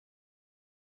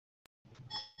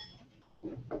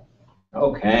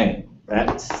Okay,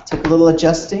 that took a little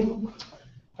adjusting.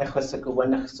 How's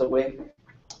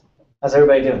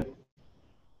everybody doing?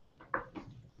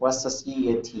 What's the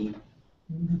tea?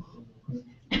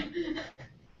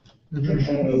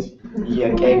 You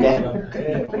okay, Ben?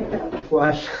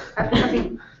 What?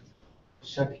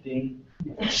 Shuck day.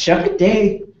 Shuck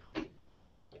day.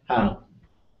 How?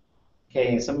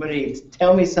 Okay, somebody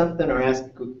tell me something or ask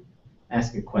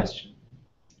a question.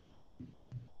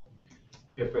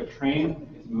 If a train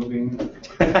is moving. You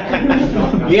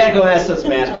gotta go ask those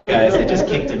math guys. I just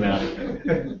kicked him out.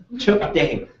 Chook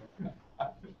day.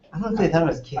 I don't know if they thought I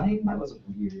was kidding. That was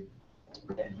weird.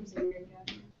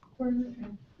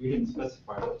 You didn't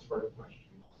specify what sort of question.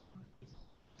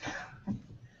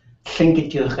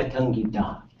 Tlingit Chatangi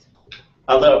dot.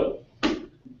 Although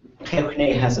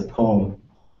Shkalneek has a poem,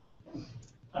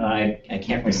 I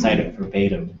can't recite it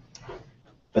verbatim,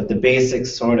 but the basic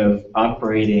sort of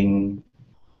operating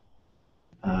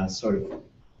sort of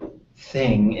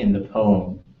thing in the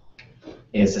poem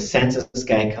is a census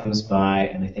guy comes by,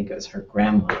 and I think it was her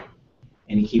grandma,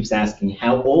 and he keeps asking,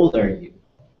 "How old are you?"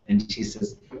 And she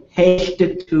says,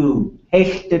 "52,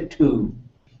 52."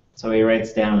 So he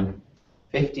writes down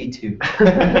 52.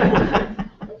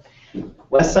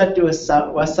 Wasa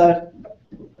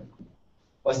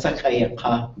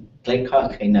kayaka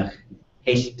kleka kainak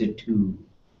 52.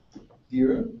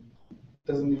 0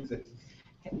 doesn't exist.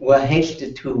 Well,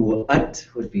 52 at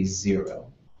would be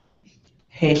 0.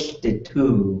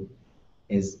 52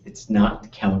 is it's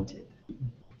not counted.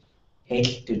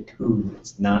 52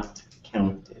 is not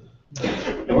counted.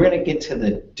 And we're going to get to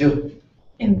the du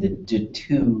and the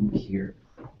du here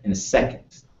in a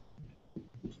second.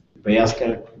 Anybody else got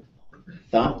a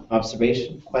thought,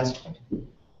 observation, question?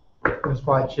 I was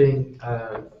watching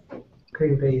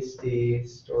Cream Pasty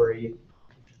story,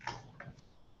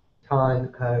 Tan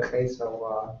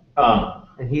Kaisawa,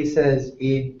 and he says,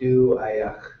 Idu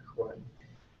Ayach.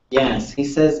 Yes, he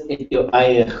says, Idu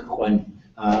Ayach.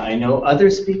 I know other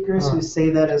speakers who say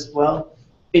that as well.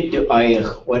 Idu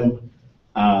Ayach,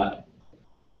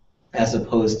 as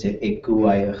opposed to Iku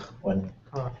Ayach.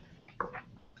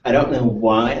 I don't know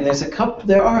why, and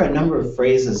there are a number of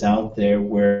phrases out there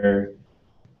where,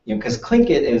 because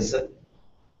Tlingit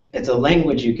it's a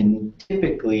language you can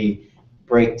typically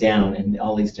break down in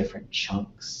all these different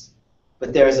chunks.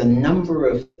 But there's a number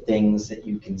of things that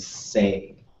you can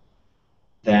say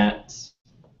that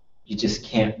you just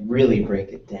can't really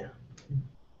break it down.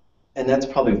 And that's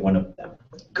probably one of them.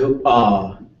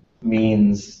 Gu'ah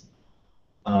means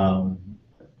kind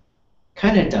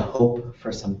of to hope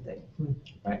for something,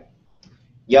 right?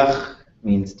 Yach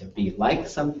means to be like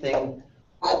something.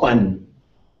 Khwan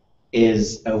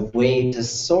is a way to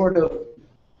sort of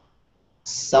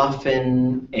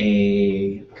soften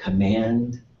a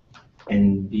command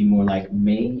and be more like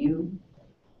may you,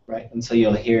 right? And so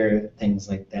you'll hear things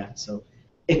like that. So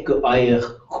Iku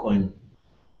ayach khwan.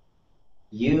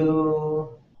 You,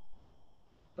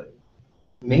 but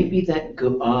maybe that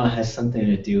gu'ah has something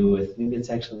to do with, maybe it's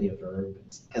actually a verb,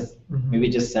 because maybe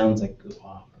it just sounds like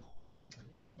gu'ah.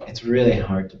 It's really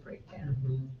hard to break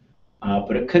down.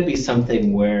 But it could be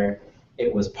something where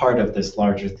it was part of this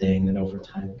larger thing, and over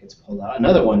time it gets pulled out.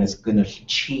 Another one is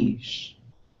gunachish.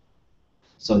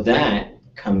 So that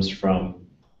comes from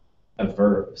a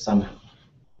verb somehow,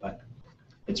 but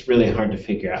it's really hard to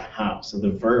figure out how. So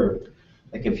the verb,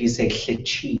 like if you say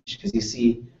chish, because you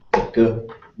see the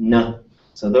na.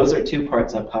 So those are two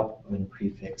parts that pop up in a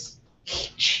prefix.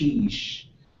 Chish.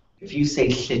 If you say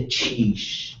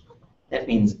chish, that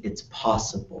means it's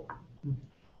possible,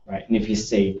 right? And if you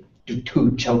say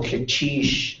dutu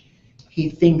chish, he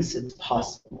thinks it's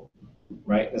possible,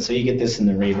 right? And so you get this in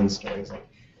the Raven stories, like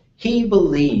he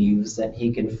believes that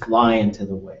he can fly into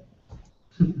the whale,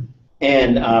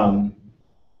 and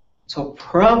so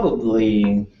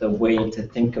probably the way to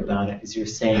think about it is you're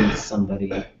saying to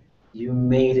somebody, you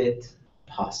made it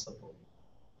possible.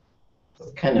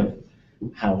 That's kind of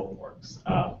how it works.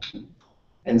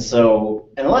 And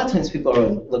a lot of times people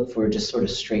look for just sort of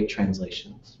straight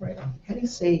translations, right? How do you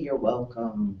say you're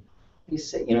welcome? How do you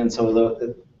say, and so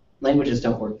the languages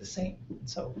don't work the same.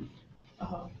 So,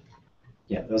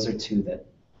 yeah, those are two that.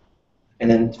 And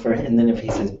then if he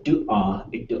says du'a,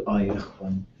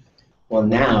 du'a, well,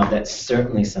 now that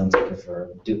certainly sounds like a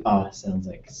verb. Du'a sounds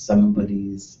like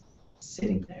somebody's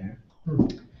sitting there.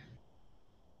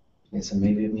 And so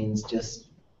maybe it means just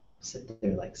sit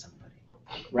there like somebody,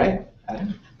 right? I don't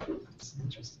know. It's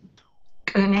interesting.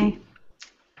 Kune.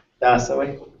 That's the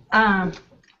way.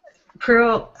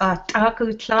 Pearl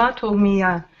Taku Tla told me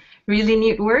a really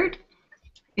neat word.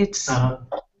 It's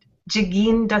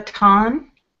Jigin Datan.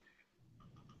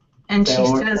 And Say she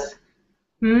one more says,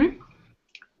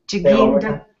 Say it one more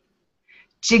time.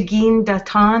 Jigin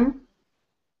Datan.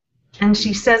 And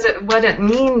she says what it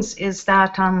means is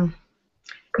that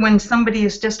when somebody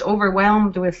is just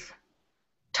overwhelmed with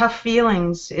tough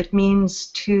feelings, it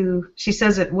means she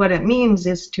says what it means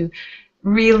is to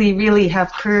really, really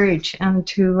have courage and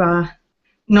to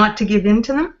not to give in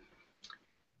to them.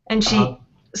 And she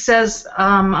says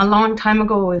a long time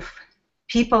ago, if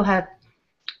people had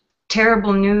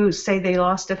terrible news, say they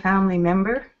lost a family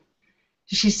member,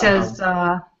 she says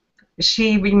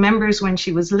she remembers when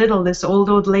she was little, this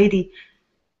old lady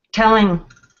telling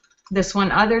this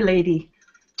one other lady,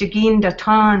 Jagin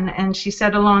Datan, and she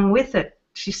said along with it,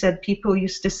 she said people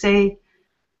used to say,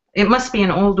 it must be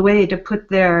an old way to put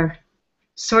their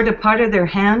sort of part of their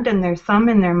hand and their thumb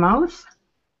in their mouth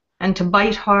and to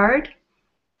bite hard,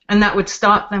 and that would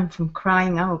stop them from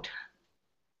crying out.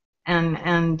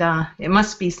 And it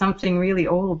must be something really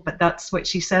old, but that's what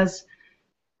she says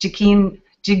Jagin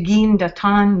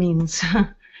Datan means.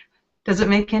 Does it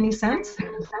make any sense?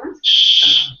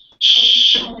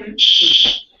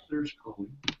 There's Coley.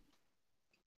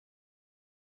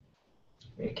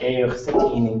 I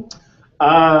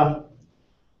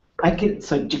could,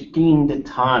 so Jagin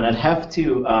Datan, I'd have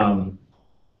to, I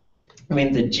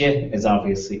mean, the j is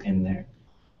obviously in there.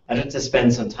 I'd have to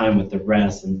spend some time with the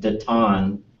rest, and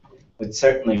Datan would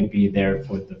certainly be there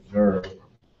for the verb.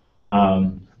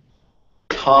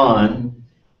 Tan,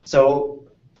 so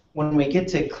when we get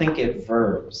to Tlingit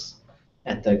verbs,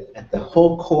 at the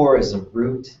whole core is a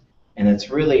root, and it's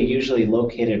really usually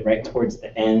located right towards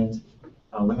the end.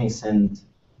 Oh, let me send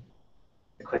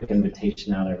a quick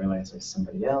invitation out. I realize there's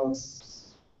somebody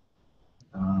else.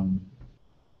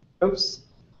 Oops.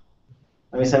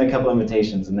 Let me send a couple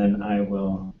invitations, and then I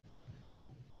will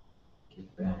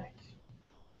get back.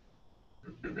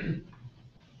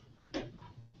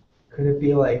 Could it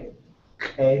be like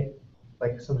A,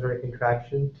 like some sort of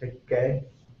contraction to gay?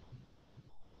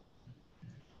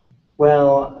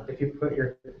 Well, If you put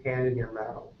your hand in your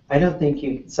mouth. I don't think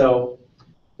you. So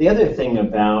the other thing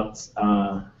about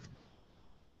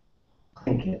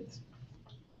Tlingit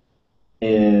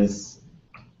is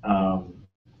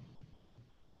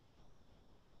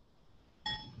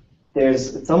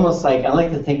it's almost like, I like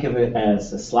to think of it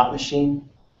as a slot machine,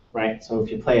 right? So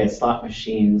if you play a slot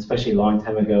machine, especially a long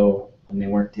time ago when they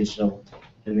weren't digital,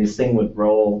 and this thing would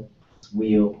roll its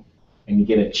wheel, and you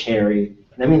get a cherry,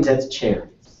 that means that's cherries.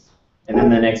 And then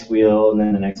the next wheel, and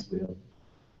then the next wheel.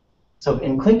 So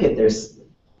in Tlingit, there's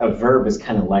a verb is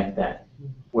kind of like that,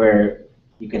 where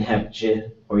you can have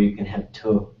j, or you can have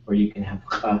tu, or you can have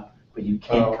cha, but you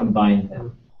can't combine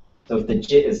them. So if the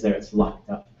j is there, it's locked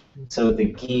up. So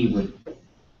the gi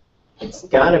it's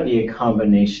got to be a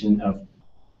combination of,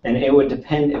 and it would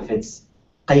depend if it's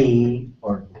qi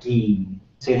or gi.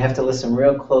 So you'd have to listen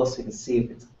real closely to see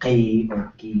if it's qi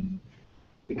or gi,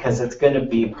 because it's going to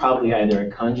be probably either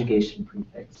a conjugation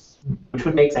prefix, which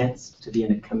would make sense to be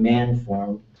in a command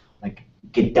form, like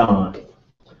gidan,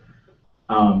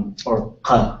 or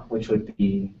qa, which would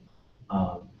be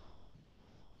qa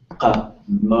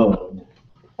mode,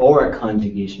 or a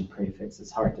conjugation prefix.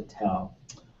 It's hard to tell.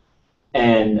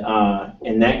 And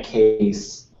in that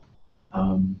case,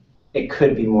 it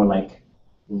could be more like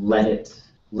let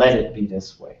it be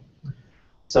this way.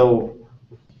 So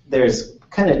there's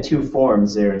kind of two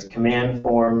forms. There's command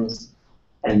forms,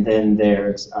 and then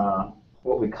there's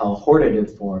what we call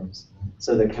hortative forms.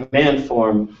 So the command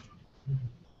form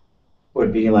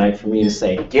would be like for me to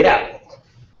say, get out,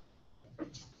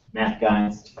 math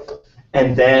guys.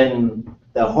 And then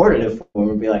the hortative form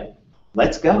would be like,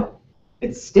 let's go.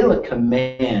 It's still a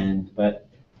command, but,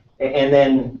 and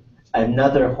then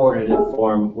another hortative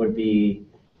form would be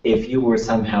if you were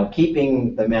somehow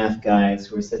keeping the math guys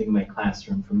who were sitting in my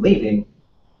classroom from leaving,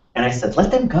 and I said, let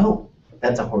them go.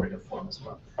 That's a hortative form as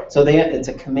well. So it's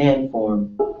a command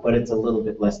form, but it's a little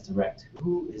bit less direct.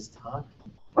 Who is talking?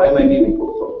 Why am I muting?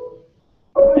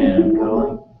 And I'm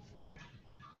calling.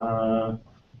 And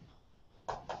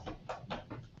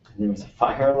there was a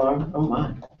fire alarm. Oh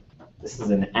my. This is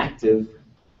an active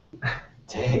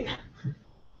day.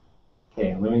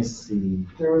 Okay, let me see.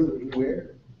 There was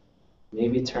where?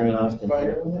 Maybe turn it off in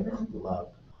here. Love.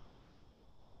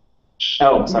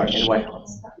 Oh, sorry, in White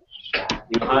House.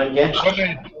 You on again?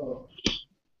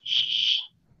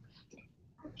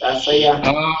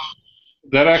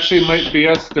 That actually might be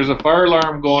us. There's a fire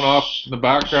alarm going off in the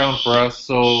background for us,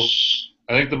 so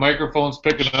I think the microphone's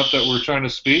picking up that we're trying to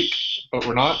speak, but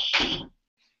we're not.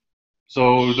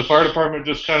 So the fire department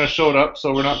just kind of showed up,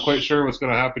 so we're not quite sure what's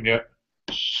going to happen yet.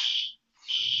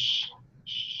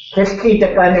 Just keep the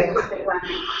connect.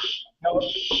 No,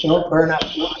 Don't burn up.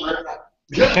 So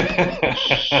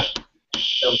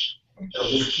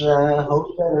just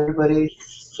hope that everybody's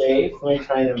safe. Let me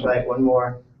try and invite one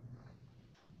more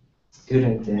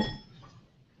student in.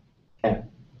 Okay.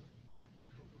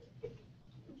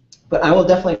 But I will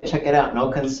definitely check it out, and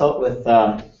I'll consult with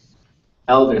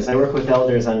elders. I work with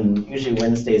elders on usually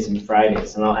Wednesdays and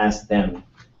Fridays, and I'll ask them.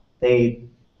 They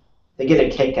get a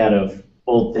kick out of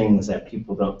old things that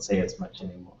people don't say as much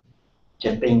anymore.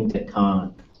 Jeffing to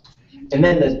con. And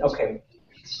then okay.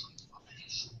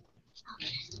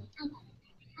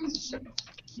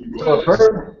 So a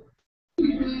verb.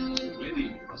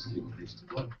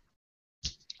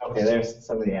 Okay, there's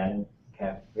somebody adding.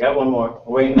 Okay, we got one more.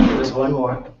 Wait, there's one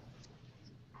more.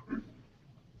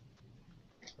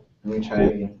 Let me try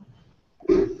it again.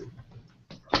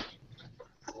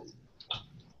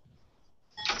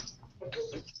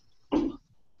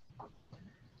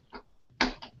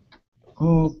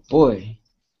 Oh boy.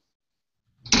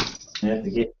 I have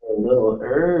to get here a little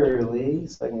early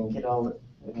so I can get all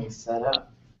everything set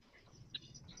up.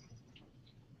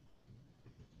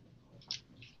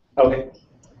 Okay.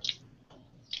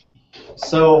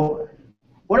 So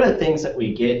one of the things that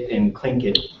we get in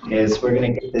Tlingit is we're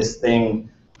going to get this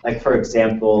thing, like for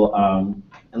example, and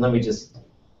let me just, I'm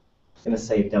going to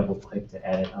say double click to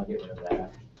edit. I'll get rid of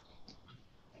that.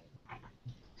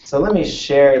 So let me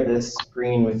share this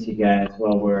screen with you guys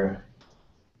while we're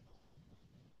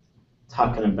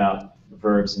talking about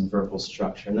verbs and verbal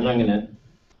structure. And then I'm going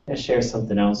to share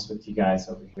something else with you guys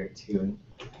over here too. And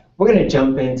we're going to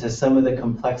jump into some of the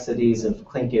complexities of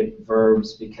Tlingit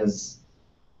verbs because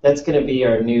that's going to be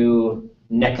our new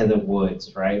neck of the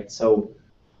woods, right? So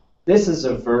this is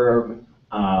a verb,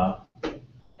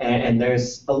 and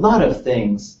there's a lot of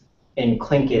things in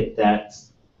Tlingit that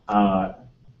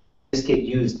just get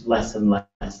used less and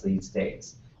less these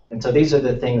days. And so these are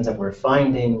the things that we're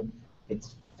finding.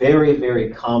 It's very, very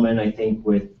common, I think,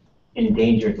 with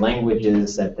endangered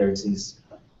languages that there's these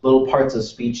little parts of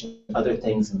speech and other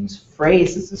things, and these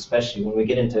phrases, especially when we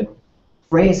get into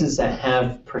phrases that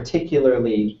have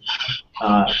particularly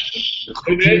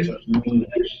deep meaning.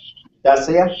 That's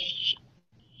it?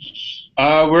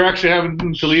 We're actually having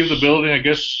to leave the building. I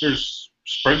guess there's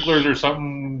sprinklers or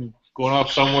something going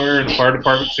off somewhere, and the fire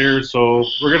department's here, so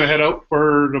we're going to head out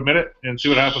for a minute and see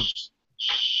what happens.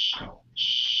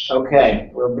 Okay,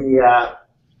 we'll be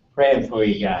praying for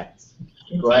you guys.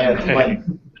 Go ahead.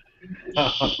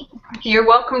 You're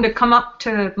welcome to come up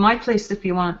to my place if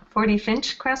you want. 40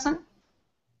 Finch Crescent.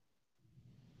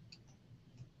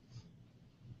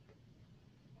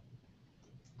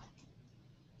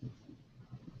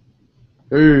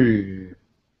 Hey.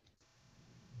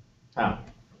 Oh.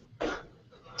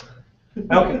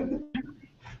 Okay.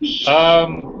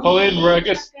 Colleen, I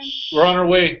guess we're on our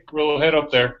way. We'll head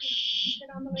up there.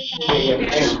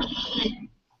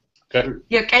 Okay.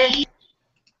 You okay?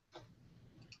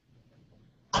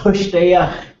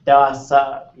 Pushdeya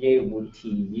dasa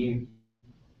yebuti you.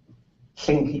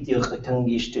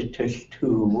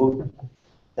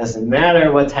 Doesn't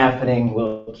matter what's happening,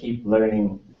 we'll keep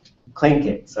learning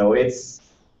Tlingit. So it's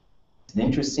an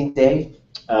interesting day.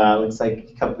 Looks like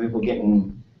a couple people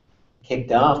getting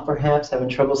kicked off, perhaps, having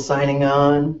trouble signing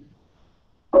on.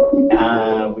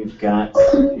 We've got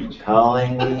people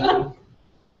calling me.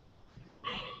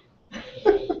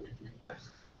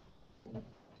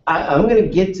 I'm going to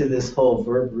get to this whole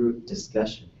verb root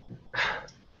discussion.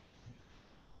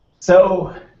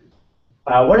 So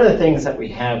one of the things that we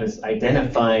have is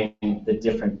identifying the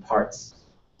different parts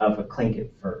of a Tlingit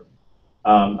verb.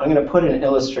 I'm going to put an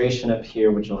illustration up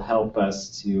here which will help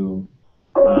us to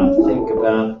think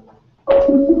about.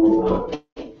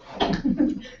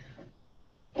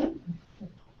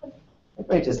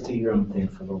 Everybody just do your own thing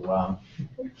for a little while.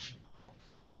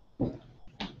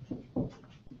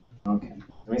 Okay,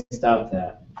 let me stop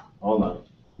that. Hold on.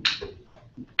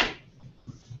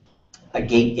 A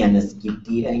gate and this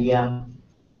yeah.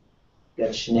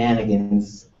 Got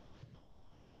shenanigans.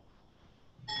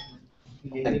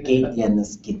 A gate and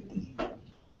this gitty.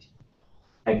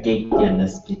 A gate and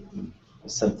this gitty.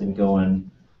 There's something going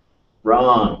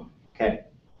wrong. Okay.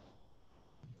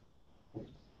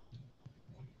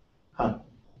 Huh.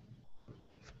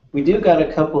 We do got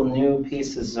a couple new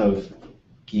pieces of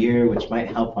gear which might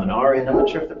help on our end. I'm not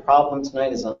sure if the problem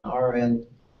tonight is on our end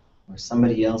or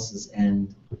somebody else's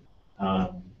end.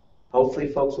 Hopefully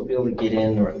folks will be able to get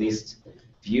in or at least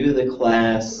view the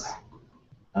class.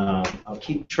 I'll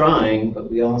keep trying, but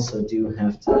we also do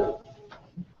have to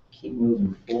keep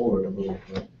moving forward a little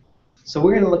bit. So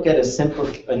we're going to look at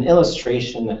an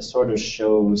illustration that sort of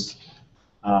shows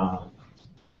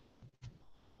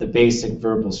the basic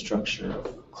verbal structure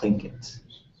of Tlingit.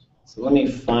 So let me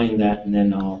find that, and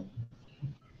then I'll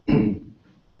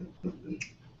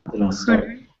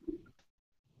start.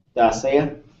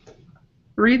 Dasaya?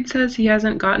 Reed says he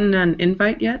hasn't gotten an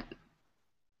invite yet.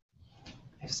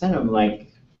 I've sent him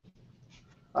like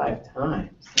 5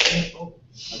 times. I'll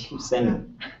keep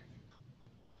sending.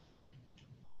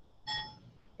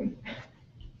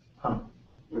 Huh.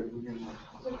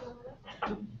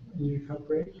 Need a cup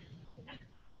break?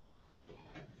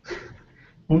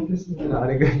 This is not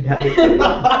a good night.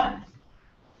 I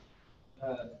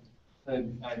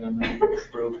don't know,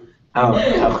 bro.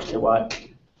 Oh, what?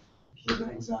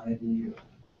 Anxiety.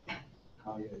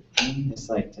 It's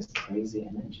like just crazy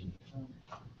energy.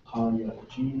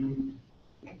 Anxiety.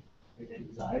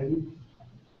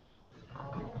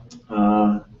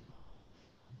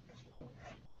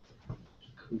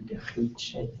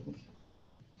 Kudahooch, I think.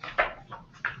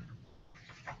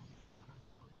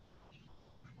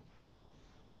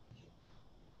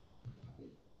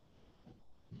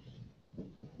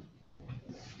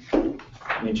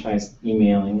 Let me try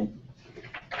emailing it.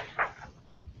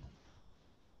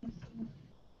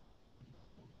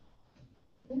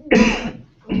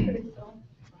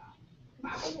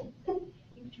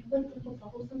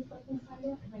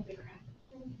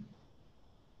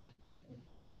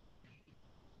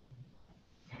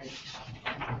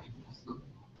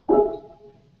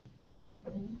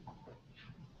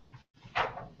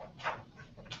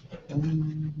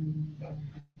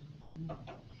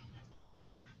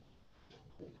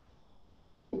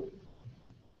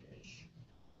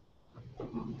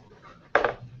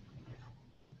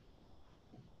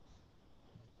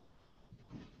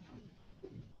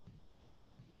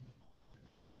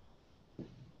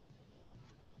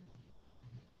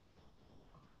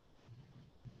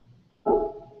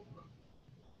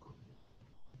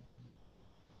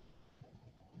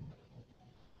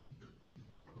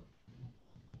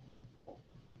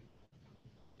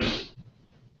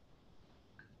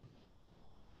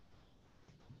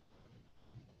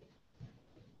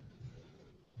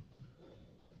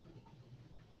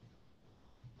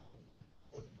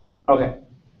 Okay.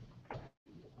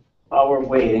 While we're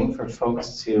waiting for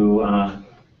folks to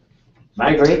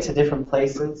migrate to different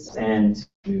places and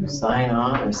to sign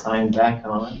on or sign back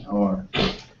on or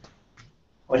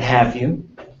what have you,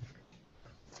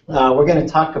 we're going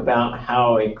to talk about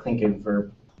how a Tlingit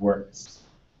verb works.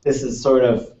 This is sort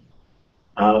of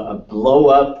a blow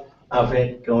up of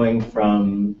it, going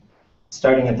from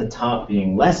starting at the top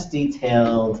being less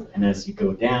detailed, and as you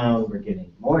go down, we're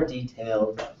getting more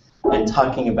detailed, and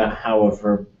talking about how a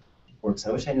verb works.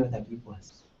 I wish I knew what that beep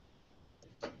was.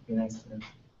 Be nice to know.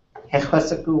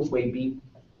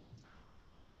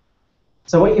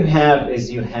 So what you have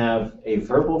is you have a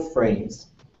verbal phrase.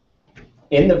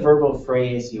 In the verbal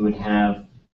phrase, you would have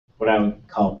what I would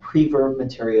call pre-verb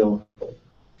material,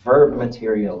 verb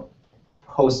material,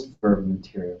 post-verb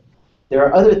material. There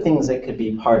are other things that could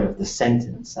be part of the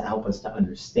sentence that help us to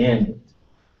understand it.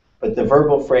 But the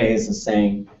verbal phrase is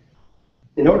saying,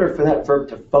 in order for that verb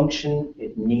to function,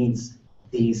 it needs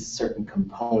these certain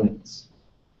components.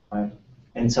 Right?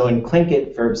 And so in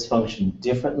Tlingit, verbs function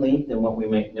differently than what we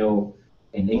might know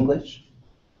in English.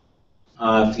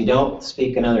 If you don't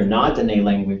speak another non-Dene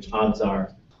language, odds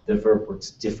are the verb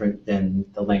works different than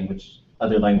the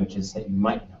other languages that you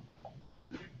might know.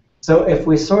 So if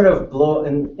we sort of blow,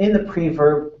 in the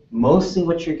pre-verb, mostly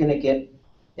what you're going to get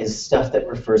is stuff that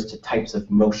refers to types of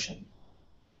motion.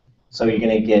 So you're going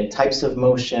to get types of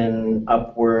motion,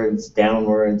 upwards,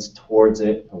 downwards, towards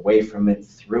it, away from it,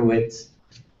 through it,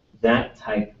 that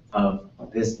type of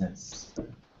business.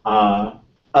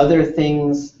 Other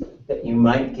things that you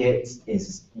might get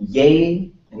is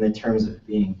yea, in the terms of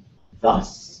being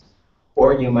thus,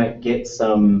 or you might get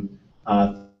some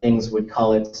things would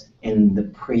call it in the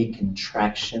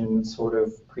pre-contraction sort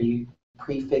of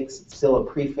prefix. It's still a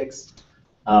prefix.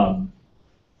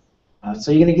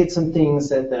 So you're going to get some things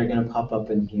that are going to pop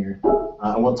up in here,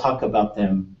 and we'll talk about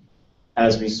them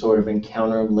as we sort of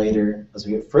encounter them later, as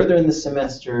we get further in the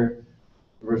semester,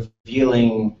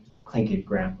 revealing Tlingit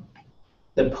grammar.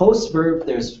 The post verb,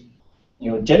 there's,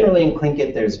 generally in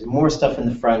Tlingit, there's more stuff in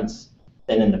the front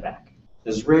than in the back.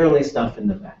 There's rarely stuff in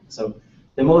the back. So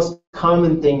the most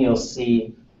common thing you'll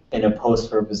see in a post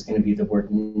verb is going to be the word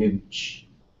nooch,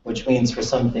 which means for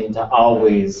something to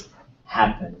always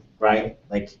happen, right?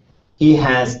 Like, he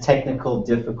has technical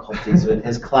difficulties with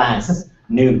his class,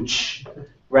 nooch,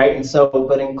 right? And so,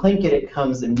 but in Tlingit, it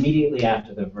comes immediately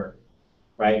after the verb,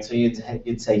 right? So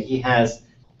you'd say he has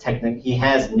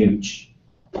nooch,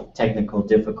 technical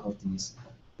difficulties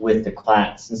with the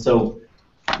class. And so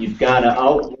you've got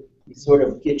to, You sort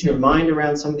of get your mind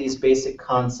around some of these basic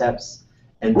concepts,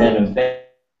 and then eventually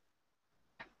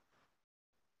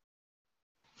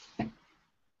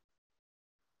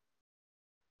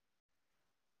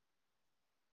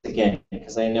again,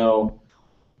 because I know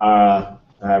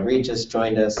Reed just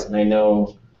joined us, and I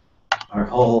know our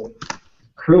whole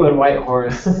crew in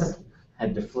Whitehorse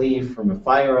had to flee from a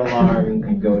fire alarm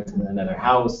and go to another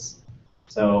house.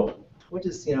 So we'll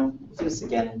just, we'll do this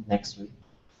again next week.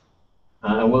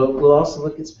 And we'll also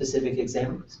look at specific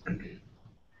examples.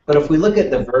 But if we look at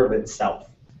the verb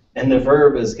itself, and the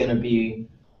verb is going to be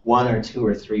 1 or 2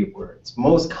 or 3 words.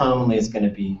 Most commonly, it's going to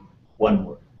be 1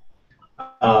 word.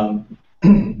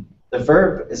 The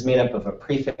verb is made up of a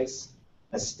prefix,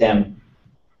 a stem,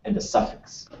 and a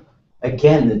suffix.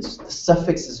 Again, the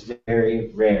suffix is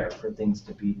very rare for things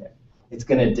to be there. It's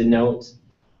going to denote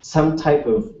some type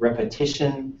of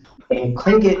repetition. In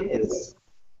Tlingit,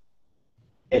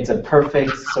 it's a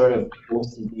perfect sort of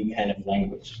OCD kind of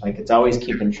language. Like it's always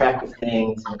keeping track of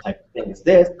things. What type of thing is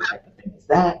this? What type of thing is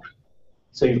that?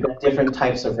 So you've got different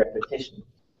types of repetition.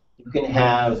 You can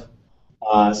have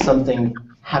something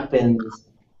happens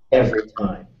every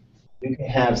time. You can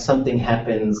have something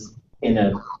happens in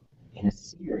a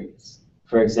series.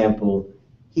 For example,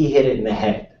 he hit it in the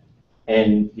head.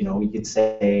 And we could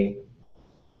say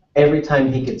every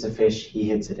time he gets a fish, he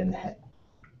hits it in the head.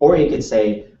 Or you could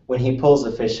say when he pulls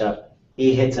a fish up,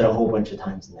 he hits it a whole bunch of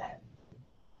times in the head.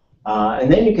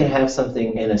 And then you can have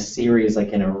something in a series, like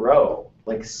in a row,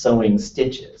 like sewing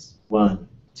stitches, 1,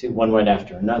 2, one right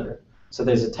after another. So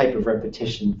there's a type of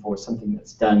repetition for something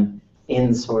that's done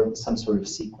in some sort of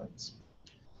sequence.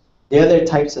 The other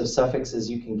types of suffixes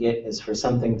you can get is for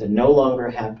something to no longer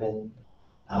happen.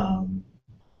 And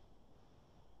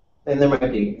there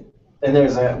might be, and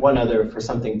there's one other for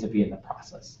something to be in the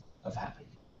process of happening.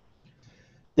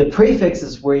 The prefix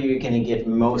is where you're going to get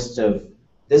most of,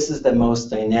 this is the most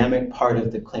dynamic part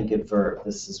of the Tlingit verb.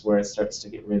 This is where it starts to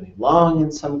get really long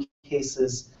in some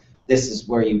cases. This is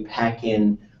where you pack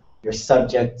in your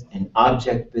subject and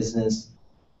object business,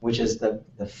 which is the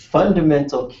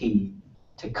fundamental key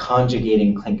to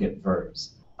conjugating Tlingit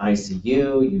verbs. I see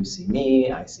you see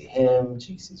me, I see him,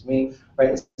 she sees me, right?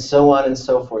 And so on and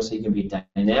so forth, so you can be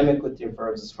dynamic with your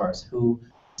verbs as far as who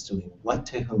is doing what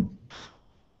to whom.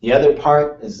 The other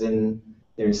part is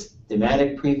there's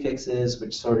thematic prefixes,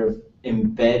 which sort of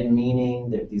embed meaning.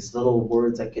 They're these little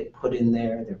words that get put in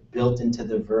there. They're built into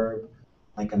the verb,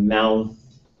 like a mouth,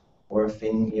 or a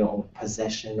thing,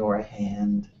 possession, or a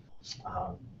hand.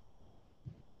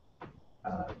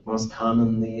 Most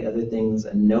commonly, other things,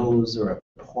 a nose or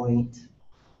a point,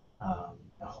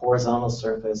 a horizontal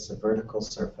surface, a vertical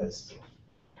surface.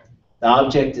 The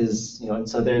object is, and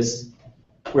so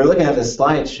we're looking at this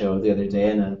slideshow the other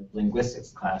day in a linguistics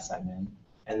class I'm in,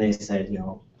 and they said,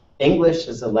 English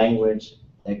is a language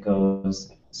that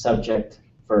goes subject,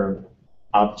 verb,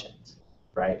 object,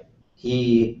 right?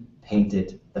 He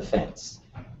painted the fence,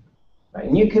 right?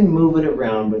 And you can move it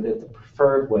around, but the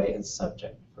preferred way is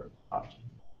subject, verb, object.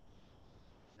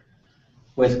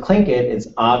 With Tlingit, it's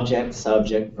object,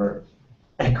 subject, verb.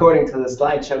 And according to the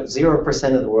slideshow,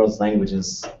 0% of the world's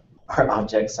languages are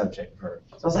object, subject, verb.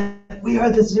 So I was like, we are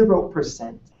the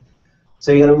 0%.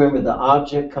 So you got to remember the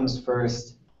object comes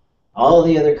first, all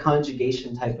the other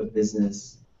conjugation type of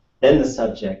business, then the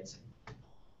subject,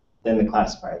 then the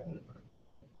classifier, then the verb.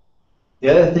 The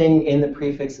other thing in the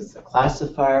prefix is the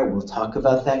classifier. We'll talk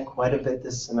about that quite a bit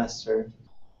this semester.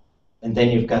 And then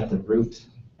you've got the root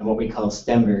and what we call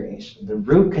stem variation. The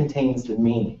root contains the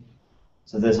meaning.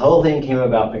 So this whole thing came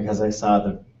about because I saw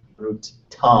the root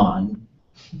ton.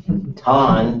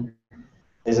 Ton.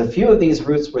 There's a few of these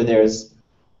roots where there's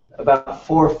about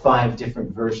 4 or 5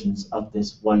 different versions of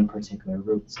this one particular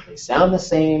root. So they sound the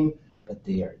same, but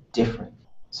they are different.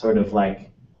 Sort of like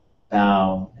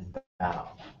bow and bow,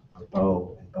 or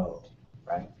bow and bow,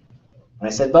 right? When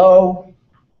I said bow,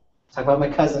 talk about my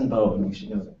cousin Bo, and you should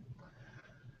know that.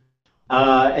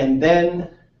 And then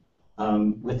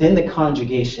within the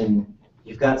conjugation,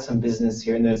 you've got some business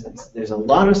here, and there's a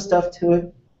lot of stuff to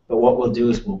it, but what we'll do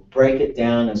is we'll break it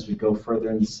down as we go further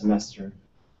in the semester,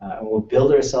 and we'll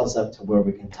build ourselves up to where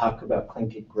we can talk about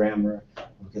Tlingit grammar,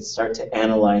 we can start to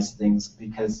analyze things,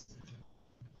 because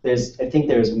I think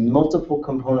there's multiple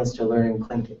components to learning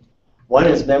Tlingit. One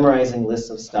is memorizing lists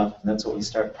of stuff, and that's what we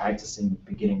start practicing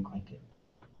beginning Tlingit.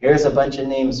 Here's a bunch of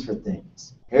names for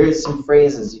things. Here's some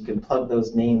phrases you can plug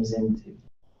those names into.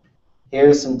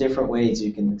 Here's some different ways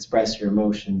you can express your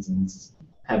emotions and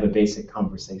have a basic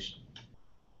conversation.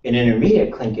 In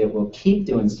intermediate Tlingit, we'll keep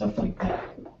doing stuff like that,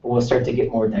 but we'll start to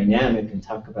get more dynamic and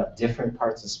talk about different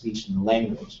parts of speech in the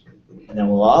language. And then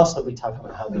we'll also be talking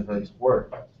about how the verbs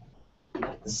work.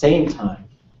 At the same time,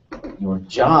 your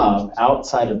job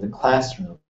outside of the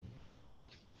classroom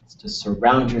is to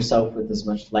surround yourself with as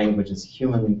much language as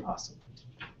humanly possible.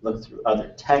 Look through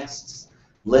other texts,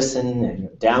 listen and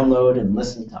download and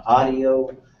listen to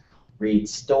audio, read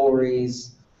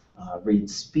stories, read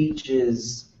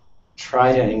speeches,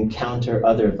 try to encounter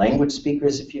other language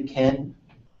speakers if you can.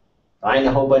 Find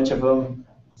a whole bunch of them,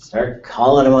 start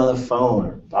calling them on the phone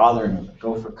or bothering them,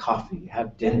 go for coffee,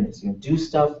 have dinners, do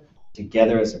stuff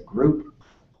together as a group.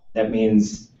 That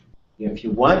means if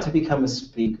you want to become a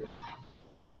speaker,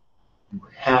 you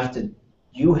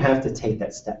have to take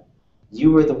that step.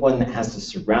 You are the one that has to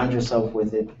surround yourself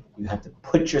with it. You have to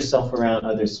put yourself around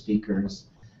other speakers.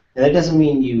 And that doesn't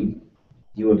mean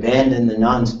you abandon the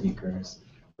non-speakers,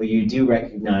 but you do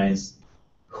recognize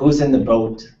who's in the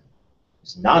boat,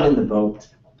 who's not in the boat,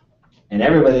 and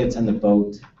everybody that's in the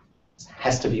boat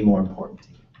has to be more important to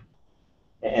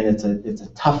you. And it's a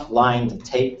tough line to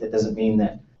take. That doesn't mean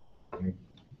that you're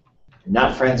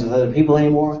not friends with other people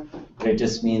anymore, but it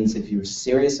just means if you're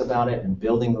serious about it and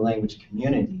building the language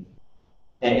community,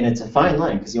 and it's a fine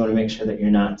line because you want to make sure that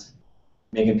you're not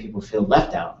making people feel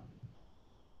left out,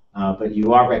 but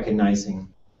you are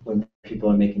recognizing when people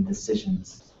are making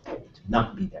decisions to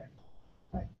not be there.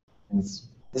 Right? And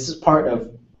this is part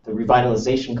of the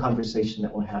revitalization conversation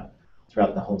that we'll have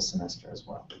throughout the whole semester as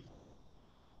well.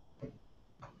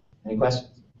 Any questions?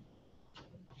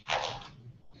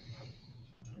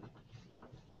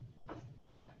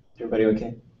 Everybody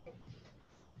okay?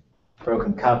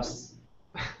 Broken cups,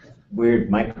 weird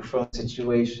microphone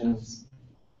situations,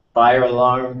 fire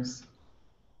alarms,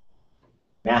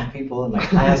 math people in my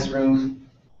classroom.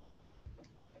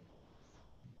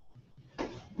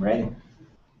 Ready?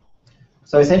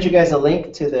 So I sent you guys a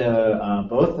link to the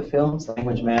both the films,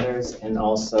 Language Matters, and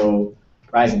also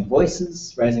Rising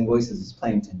Voices. Rising Voices is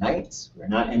playing tonight. We're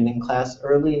not ending class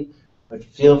early, but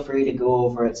feel free to go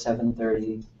over at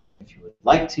 7:30 if you would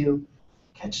like to.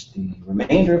 Catch the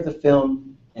remainder of the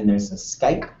film, and there's a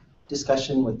Skype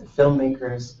discussion with the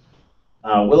filmmakers.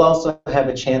 We'll also have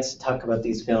a chance to talk about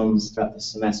these films throughout the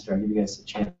semester. I'll give you guys a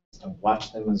chance to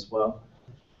watch them as well.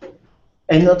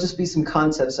 And there'll just be some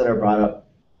concepts that are brought up,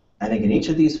 I think, in each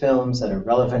of these films that are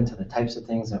relevant to the types of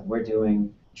things that we're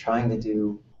doing, trying to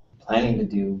do, planning to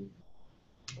do.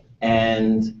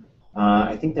 And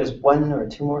I think there's one or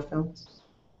two more films.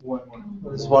 One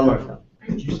more. There's one more film.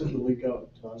 Did you send the link out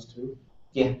to us too?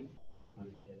 Yeah.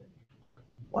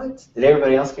 What? Did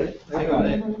everybody else get it? I got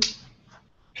it.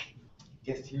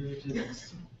 Guess you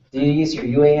just. Do you use your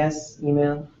UAS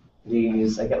email? Do you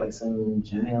use, I got like some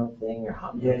Gmail thing or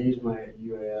Hotmail? Yeah, use my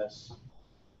UAS.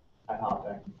 I hop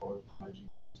back and forth with my Gmail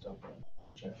stuff.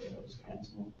 Check it out, just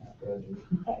cancel after I do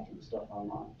hacking stuff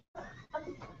online.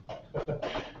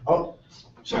 Oh,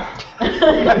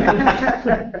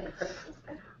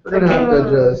 We're gonna have to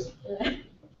just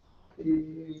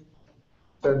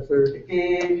censor.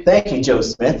 Thank you, Joe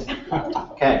Smith.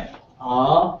 Okay.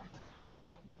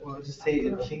 well, just say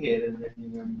it, Tlingit, and then you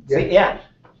know. Yeah.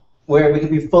 Where we could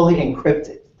be fully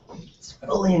encrypted. It's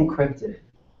fully encrypted.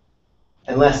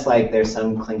 Unless, like, there's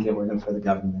some Tlingit working for the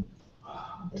government.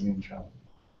 They're in trouble.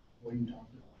 What are you talking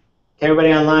about? Okay,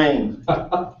 everybody online.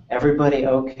 Everybody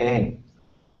okay?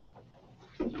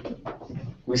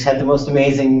 We just had the most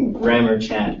amazing grammar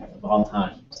chat of all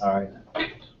time. Sorry,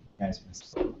 guys.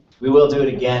 We will do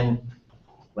it again.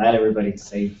 Glad everybody's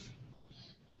safe.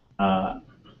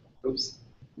 Oops.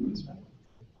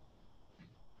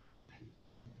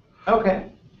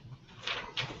 Okay.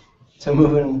 So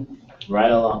moving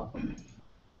right along.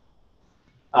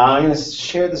 I'm going to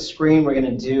share the screen. We're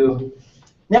going to do,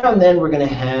 now and then we're going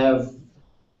to have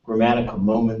grammatical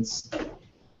moments.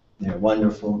 They're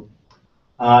wonderful.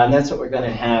 And that's what we're going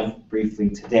to have briefly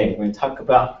today. We're going to talk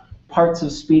about parts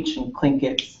of speech and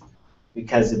Tlingit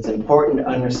because it's important to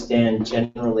understand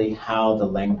generally how the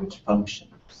language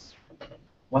functions.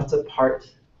 What's a part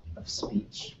of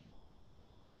speech?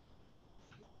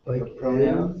 Like A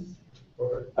pronoun?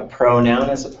 Or A pronoun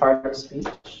is a part of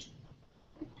speech?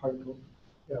 Particle.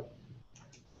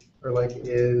 or like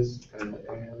is and.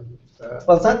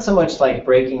 Well, it's not so much like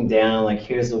breaking down, like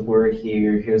here's a word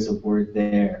here, here's a word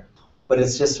there, but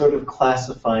it's just sort of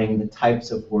classifying the types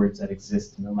of words that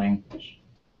exist in the language.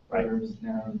 Right. Verbs,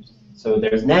 nouns. So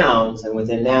there's nouns, and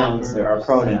within nouns there are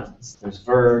pronouns. There's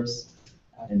verbs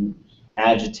and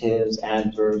adjectives,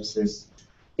 adverbs. There's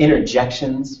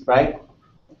interjections, right?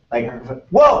 Like,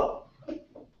 whoa!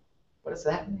 What does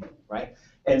that mean, right?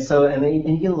 And so, and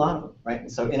you get a lot of them, right?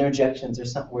 And so interjections are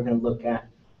something we're going to look at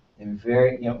And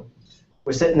very,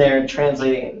 we're sitting there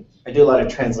translating. I do a lot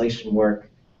of translation work.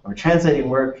 We're translating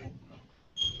work,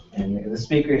 and the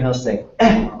speaker, he'll say,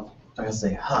 I'll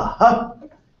say, ha, ha.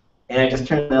 And I just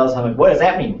turn to the else, I'm like, what does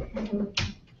that mean?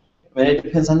 I mean, it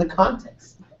depends on the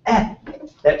context.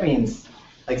 That means,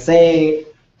 like, say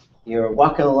you're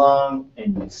walking along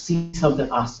and you see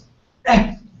something awesome.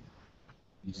 You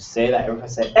just say that. Everybody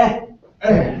say,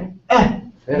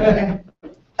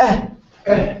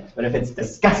 But if it's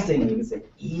disgusting, you can say,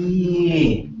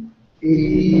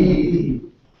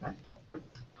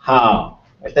 how.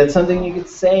 If that's something you could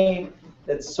say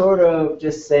that's sort of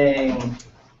just saying,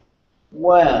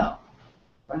 well,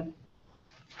 right?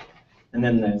 And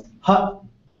then there's ha,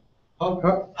 ha,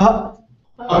 ha,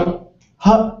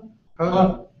 ha,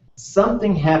 ha.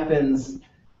 Something happens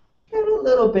that a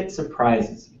little bit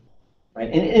surprises you, right?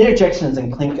 And interjections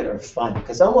in Tlingit are fun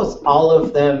because almost all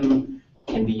of them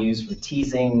can be used for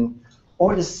teasing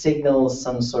or to signal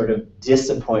some sort of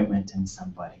disappointment in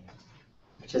somebody,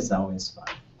 which is always fun.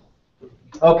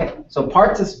 Okay, so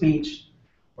parts of speech,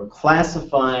 we're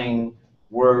classifying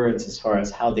words as far as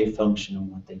how they function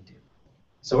and what they do.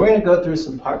 So we're going to go through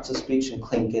some parts of speech in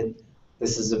Tlingit.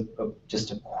 This is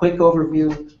just a quick overview.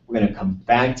 We're going to come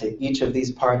back to each of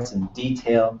these parts in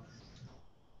detail.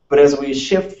 But as we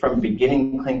shift from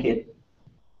beginning Tlingit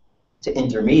to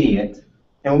intermediate,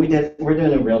 and we're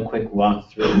doing a real quick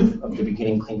walkthrough of the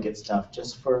beginning Tlingit stuff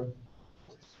just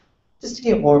to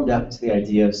get warmed up to the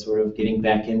idea of sort of getting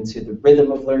back into the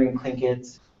rhythm of learning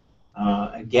Tlingit.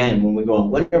 Again, when we go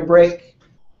on winter break,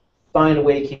 find a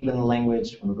way to keep in the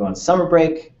language. When we go on summer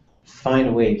break, find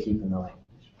a way to keep in the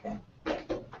language.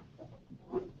 Okay.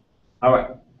 All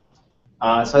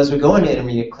right. So as we go into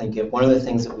intermediate Tlingit, one of the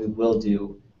things that we will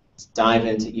do is dive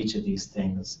into each of these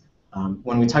things.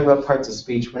 When we talk about parts of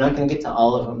speech, we're not going to get to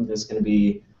all of them.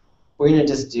 We're going to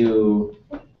just do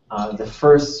the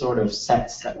first sort of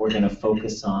sets that we're going to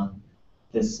focus on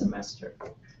this semester.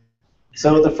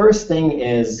 So the first thing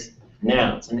is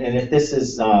nouns. And if this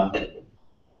is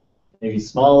maybe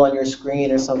small on your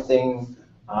screen or something,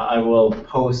 I will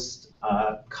post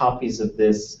copies of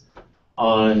this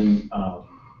on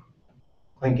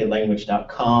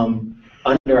TlingitLanguage.com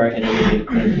under our intermediate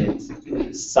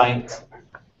Tlingit site.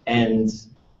 And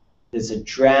there's a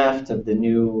draft of the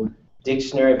new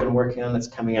dictionary I've been working on that's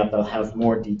coming out that'll have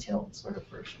more detailed sort of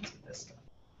versions of this stuff.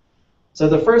 So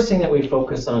the first thing that we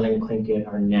focus on in Tlingit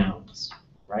are nouns,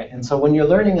 right? And so when you're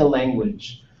learning a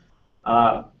language,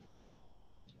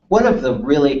 one of the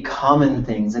really common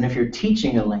things, and if you're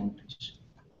teaching a language,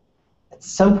 at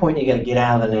some point you got to get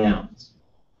out of the nouns,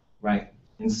 right?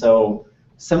 And so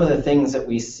some of the things that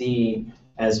we see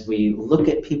as we look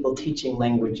at people teaching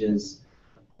languages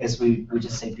is we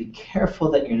just say, be careful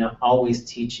that you're not always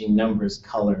teaching numbers,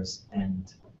 colors,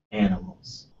 and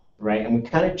animals, right? And we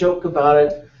kind of joke about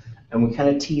it, and we kind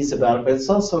of tease about it, but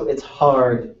it's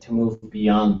hard to move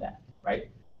beyond that, right?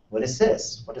 What is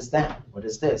this? What is that? What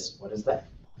is this? What is that?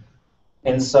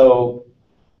 And so,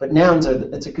 but nouns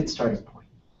it's a good starting point,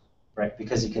 right?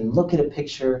 Because you can look at a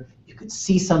picture, you can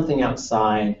see something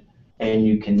outside, and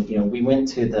you can, we went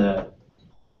to the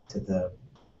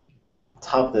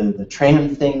top of the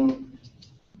tram thing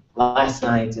last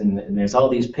night, and there's all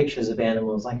these pictures of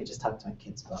animals. I could just talk to my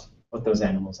kids about what those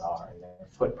animals are and their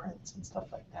footprints and stuff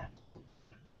like that.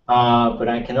 But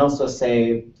I can also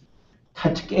say,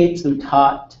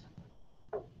 Tatketutat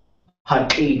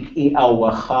Hatik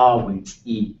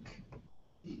Iawahawit.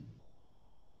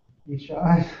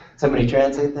 Ishan, Somebody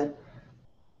translate that?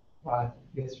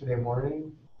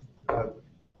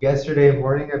 yesterday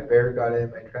morning a bear got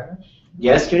in my trash.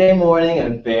 Yesterday morning, a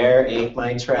bear ate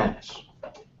my trash,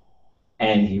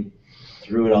 and he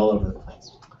threw it all over the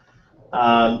place.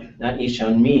 Not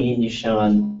Ishan me,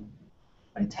 Ishan,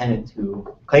 my tenant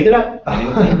who cleaned it up.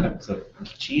 So,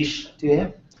 cheesh to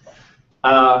him.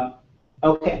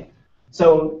 Okay,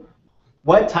 so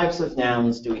what types of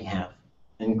nouns do we have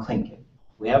in Tlingit?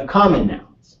 We have common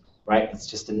nouns, right? It's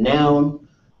just a noun.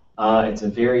 It's a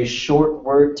very short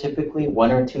word, typically,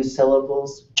 1 or 2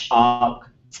 syllables. Ak,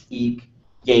 eek,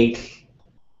 yake.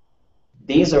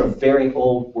 These are very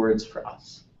old words for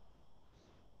us.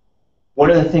 One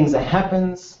of the things that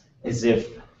happens is if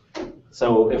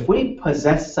we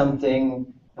possess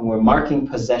something and we're marking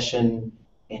possession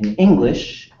in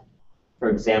English, for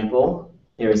example,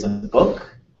 here's a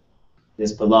book.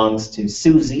 This belongs to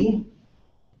Susie.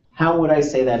 How would I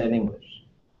say that in English?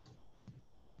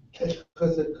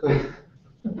 Because it could.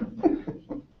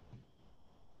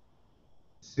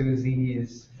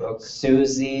 Susie's book.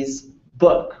 Susie's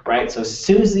book, right? So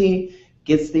Susie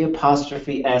gets the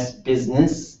apostrophe S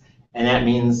business, and that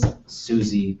means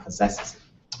Susie possesses it.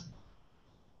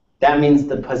 that means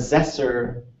the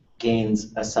possessor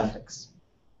gains a suffix.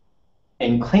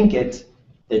 In Tlingit,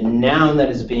 the noun that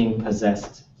is being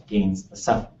possessed gains a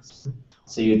suffix.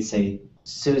 So you'd say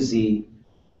Susie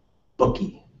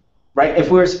Bookie, right? If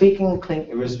we were speaking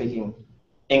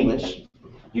English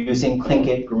using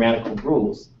Tlingit grammatical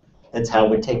rules, that's how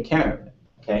we take care of it.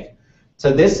 Okay.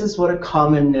 So this is what a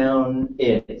common noun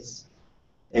is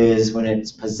when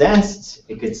it's possessed,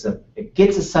 it gets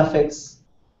a suffix.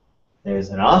 There's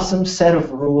an awesome set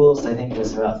of rules. I think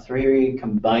there's about 3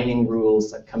 combining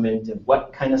rules that come into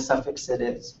what kind of suffix it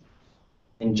is.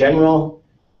 In general,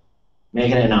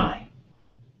 make it an I.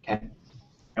 Okay?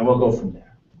 And we'll go from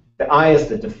there. The I is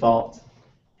the default,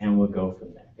 and we'll go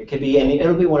from there. It could be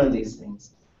it'll be one of these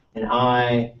things. An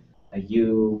I, a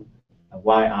U, a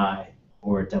YI,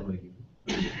 or a W.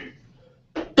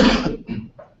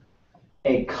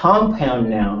 A compound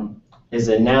noun is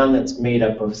a noun that's made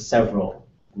up of several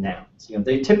nouns.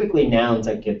 They're typically nouns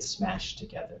that get smashed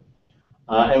together.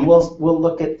 And we'll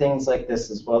look at things like this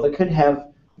as well. They could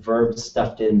have verbs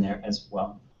stuffed in there as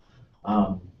well.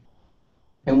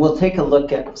 And we'll take a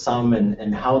look at some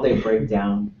and how they break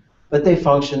down. But they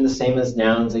function the same as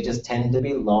nouns. They just tend to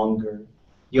be longer.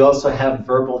 You also have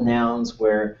verbal nouns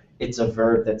where it's a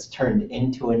verb that's turned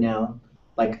into a noun,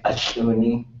 like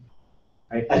ashuni.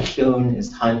 Right? Ashun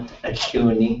is hunt,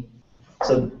 ashuni.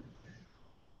 So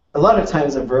a lot of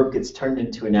times a verb gets turned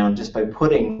into a noun just by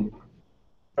putting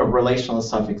a relational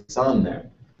suffix on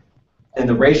there. And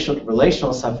the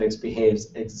relational suffix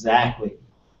behaves exactly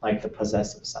like the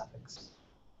possessive suffix.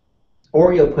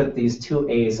 Or you'll put these 2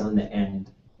 A's on the end,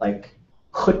 like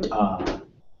chut'a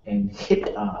and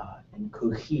hit'a and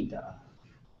kuhita.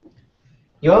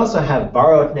 You also have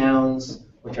borrowed nouns,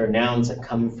 which are nouns that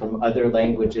come from other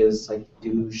languages like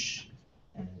douche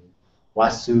and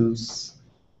wasus.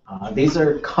 These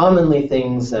are commonly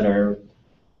things that are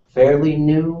fairly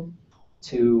new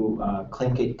to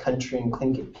Tlingit country and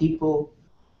Tlingit people,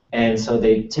 and so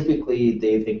they typically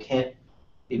they can't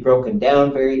be broken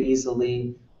down very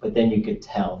easily, but then you could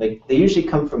tell. They usually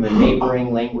come from a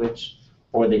neighboring language,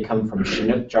 or they come from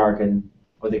Chinook jargon,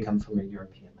 or they come from a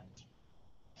European language.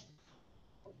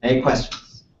 Any questions?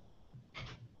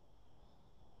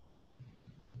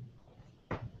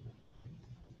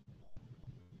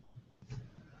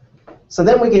 So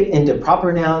then we get into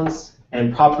proper nouns,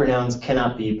 and proper nouns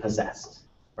cannot be possessed,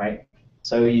 right?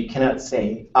 So you cannot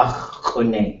say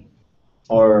achune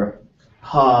or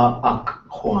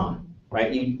ha-ak-huam,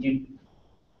 right?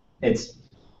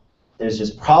 There's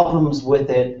just problems with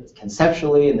it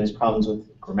conceptually, and there's problems with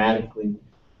it grammatically.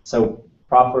 So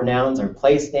proper nouns are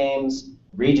place names,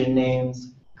 region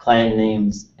names, clan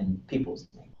names, and people's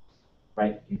names,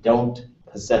 right? You don't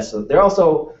possess them. They're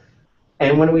also,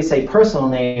 and when we say personal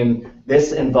name,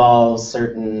 this involves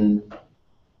certain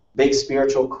big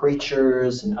spiritual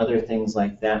creatures and other things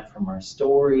like that from our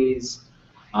stories.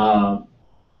 So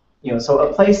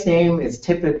a place name is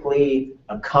typically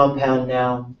a compound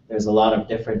noun. There's a lot of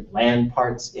different land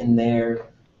parts in there.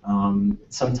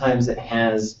 Sometimes it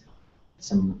has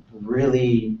some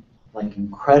really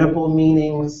incredible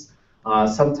meanings.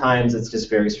 Sometimes it's just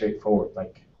very straightforward,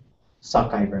 like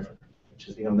Sakai River, which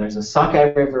is there's a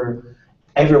Sakai River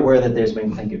everywhere that there's been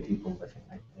Tlingit people living,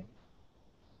 I think.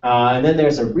 And then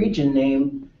there's a region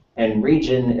name, and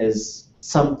region is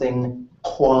something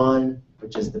Kwan,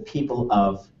 which is the people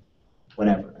of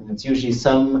whatever. And it's usually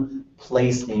some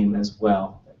place name as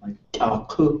well, like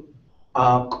Akut,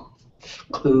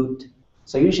 Akut.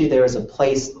 So usually there is a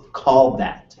place called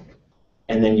that.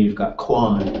 And then you've got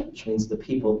Kwan, which means the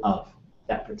people of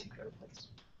that particular place.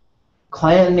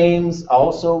 Clan names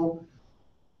also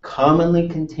commonly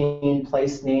contain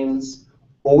place names,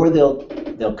 or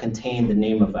they'll contain the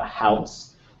name of a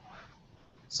house.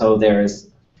 So there's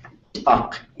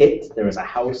Tlingit, there is a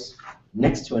house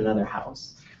next to another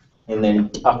house, and then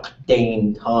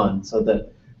Tlingit Tan. So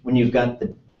when you've got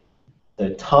the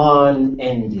Tan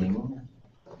ending,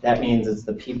 that means it's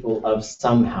the people of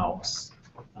some house.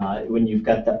 When you've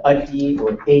got the Adi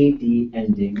or AD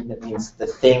ending, that means the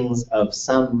things of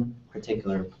some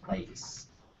particular place.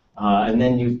 And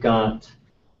then you've got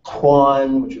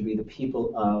Kwan, which would be the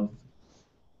people of,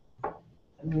 I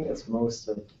think that's most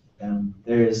of them.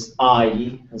 There's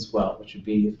Ai as well, which would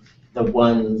be the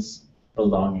ones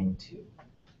belonging to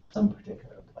some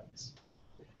particular place.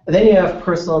 And then you have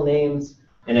personal names,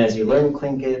 and as you learn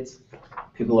Tlingit,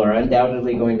 people are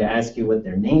undoubtedly going to ask you what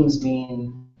their names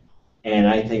mean, and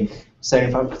I think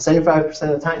 75%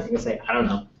 of the time you can say, I don't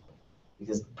know,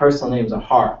 because personal names are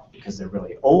hard, because they're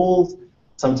really old.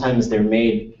 Sometimes they're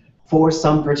made for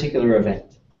some particular event.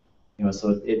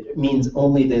 So it means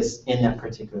only this in that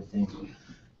particular thing.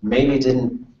 maybe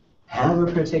didn't have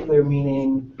a particular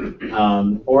meaning,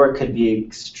 or it could be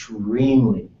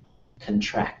extremely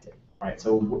contracted, right?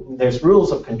 So there's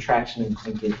rules of contraction in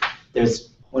Tlingit.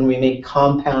 There's, when we make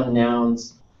compound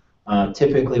nouns,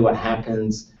 typically what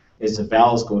happens is the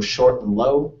vowels go short and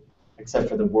low, except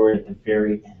for the word at the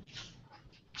very end.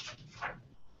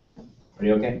 Are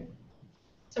you okay?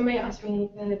 Somebody asked me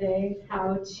the other day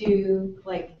how to,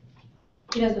 like,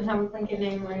 he doesn't have a Tlingit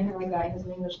name or anything like that, he has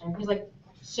an English name. He's like,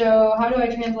 so how do I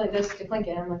translate this to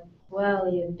Tlingit? I'm like,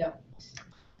 well, you don't.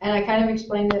 And I kind of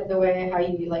explained it the way how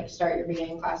you, like, start your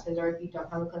beginning classes, or if you don't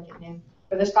have a Tlingit name.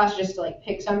 For this class, just to, like,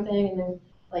 pick something, and then,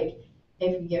 like,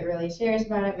 if you get really serious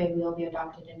about it, maybe you'll be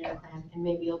adopted into a clan, and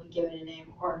maybe you'll be given a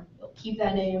name, or you'll keep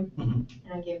that name. And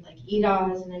I gave, like,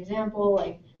 Ida as an example,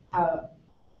 like, how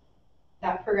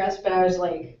that progressed, but I was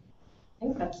like, I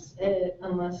think that's it,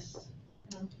 unless,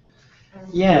 you know,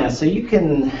 Yeah, so you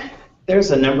can,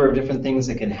 there's a number of different things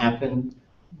that can happen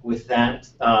with that.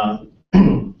 Let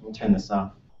me turn this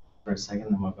off for a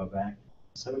second, then we'll go back.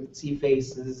 So we can see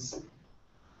faces.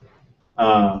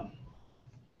 So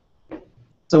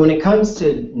when it comes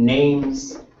to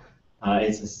names,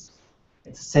 it's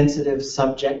a sensitive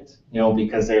subject, you know,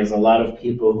 because there's a lot of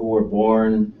people who were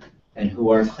born and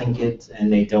who are Tlingit,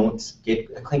 and they don't get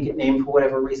a Tlingit name for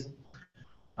whatever reason.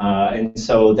 And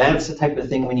so that's the type of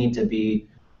thing we need to be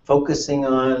focusing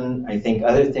on. I think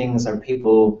other things are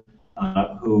people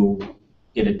who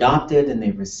get adopted and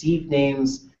they receive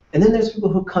names. And then there's people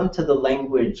who come to the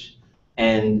language,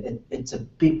 and it's a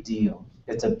big deal.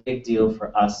 It's a big deal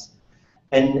for us.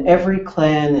 And every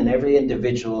clan and every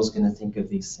individual is going to think of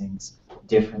these things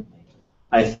differently.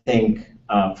 I think,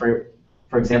 for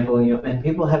example, you know, and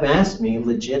people have asked me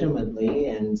legitimately,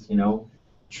 and you know,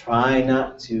 try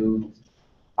not to.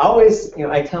 Always, you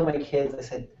know, I tell my kids, I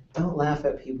said, don't laugh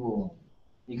at people.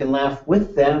 You can laugh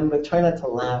with them, but try not to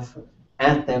laugh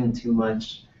at them too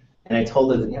much. And I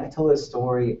told her, you know, I told her a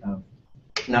story of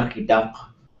Nakidap,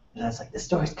 and I was like, this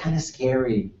story's kind of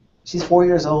scary. She's 4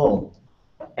 years old,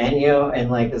 and you know,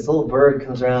 and like this little bird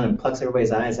comes around and plucks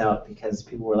everybody's eyes out because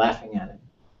people were laughing at it,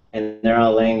 and they're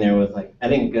all laying there with like, I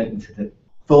didn't get into the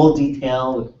full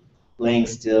detail with laying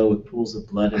still with pools of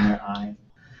blood in their eyes.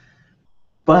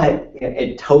 But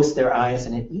it toasts their eyes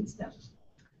and it eats them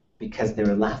because they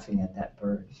were laughing at that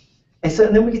bird. And so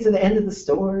and then we get to the end of the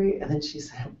story, and then she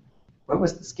said, where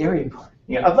was the scary part?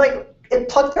 You know, I'm like, it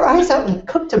plucked their eyes out and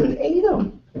cooked them and ate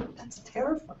them. That's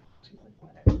terrifying. She's like,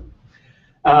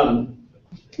 whatever.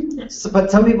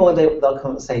 But some people, they'll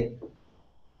come and say,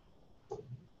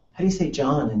 how do you say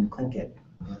John in Tlingit?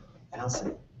 And I'll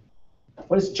say,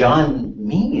 what does John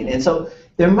mean? And so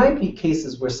there might be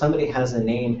cases where somebody has a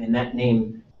name, and that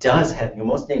name does have, you know,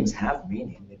 most names have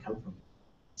meaning. They come from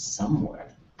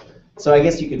somewhere. So I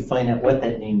guess you could find out what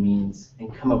that name means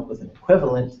and come up with an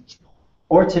equivalent.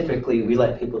 Or typically, we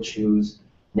let people choose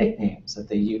nicknames that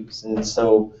they use. And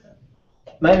so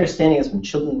my understanding is when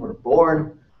children were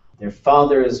born, their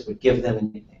fathers would give them a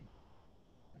nickname.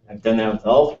 I've done that with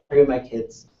all three of my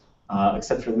kids,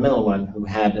 except for the middle one who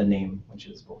had a name when she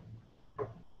was born.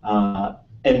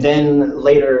 And then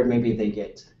later, maybe they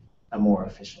get a more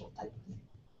official type of name.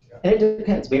 And it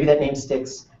depends. Maybe that name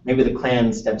sticks. Maybe the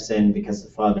clan steps in because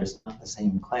the father's not the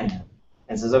same clan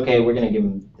and says, okay, we're going to give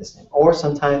him this name. Or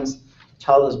sometimes a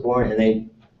child is born and they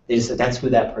just say, that's who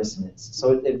that person is.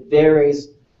 So it varies.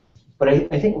 But I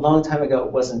think a long time ago,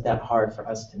 it wasn't that hard for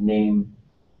us to name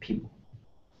people.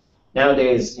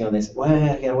 Nowadays, you know, they say, well,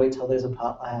 you got to wait till there's a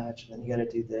potlatch, and then you got to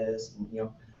do this. And,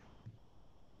 you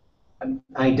know,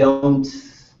 I don't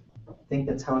think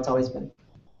that's how it's always been.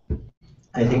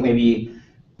 I think maybe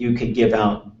you could give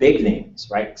out big names,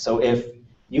 right? So if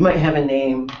you might have a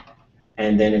name,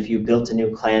 and then if you built a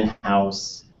new clan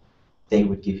house, they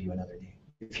would give you another name.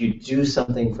 If you do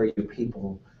something for your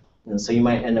people, you know, so you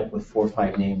might end up with 4 or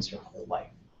 5 names your whole life.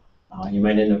 You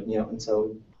might end up, you know,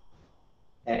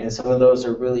 and some of those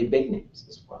are really big names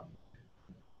as well.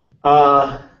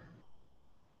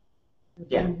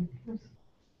 Yeah.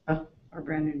 Or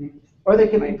brand new names. Or they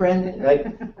could be brand new. Like,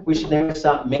 we should never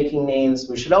stop making names.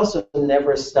 We should also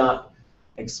never stop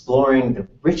exploring the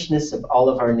richness of all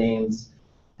of our names.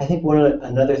 I think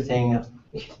another thing,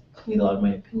 you need a lot of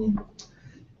my opinion.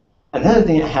 Another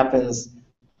thing that happens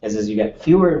is as you get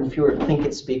fewer and fewer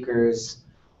Tlingit speakers,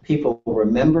 people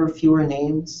remember fewer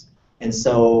names, and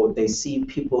so they see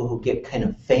people who get kind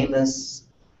of famous,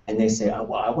 and they say, oh,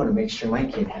 well, I want to make sure my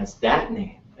kid has that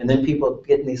name. And then people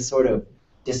get in these sort of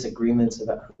disagreements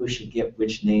about who should get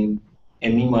which name,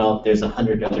 and meanwhile, there's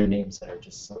 100 other names that are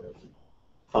just sort of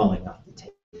falling off the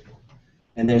table.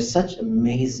 And there's such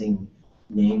amazing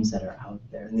names that are out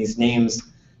there, and these names,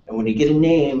 And when you get a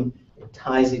name, it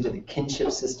ties you to the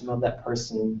kinship system of that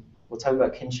person. We'll talk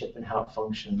about kinship and how it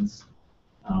functions.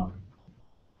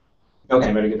 Okay,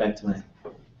 I better get back to my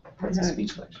parts of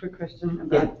speech lecture. Quick question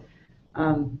about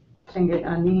Tlingit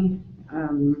Ani.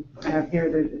 I have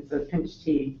here that it's a pinch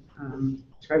T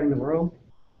describing the world.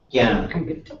 Yeah.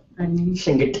 Tlingit Ani.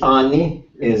 Tlingit Ani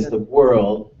is the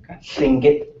world. Okay.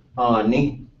 Tlingit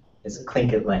Ani is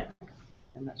Tlingit land.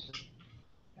 And that's just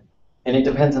And it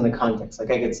depends on the context. Like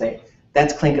I could say,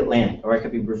 that's Tlingit land, or I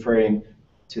could be referring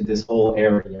to this whole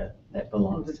area that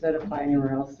belongs. Does that apply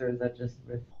anywhere else, or is that just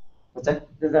with? What's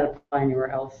that? Does that apply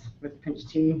anywhere else with pinch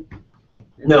T?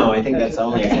 No, I think that's the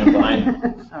only example I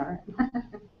know. All right.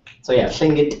 So yeah,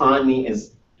 Tlingit Ani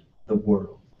is the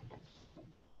world.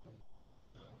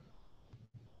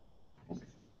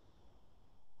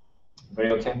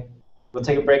 Everybody okay? We'll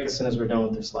take a break as soon as we're done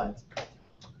with the slides.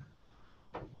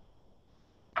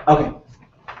 Okay,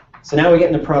 so now we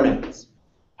get into pronouns.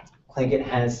 Tlingit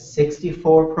has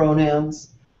 64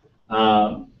 pronouns,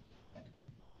 and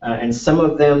some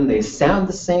of them, they sound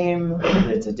the same, but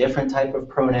it's a different type of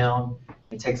pronoun.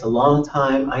 It takes a long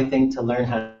time, I think, to learn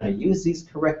how to use these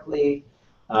correctly.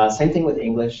 Same thing with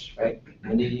English, right?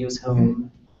 When do you use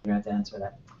whom? You have to answer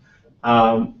that.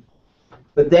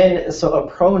 But then, so a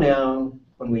pronoun,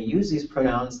 when we use these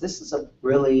pronouns, this is a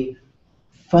really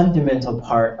fundamental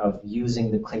part of using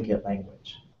the Tlingit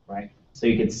language, right? So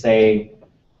you could say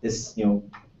this, a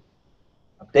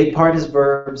big part is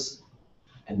verbs,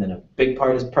 and then a big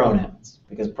part is pronouns,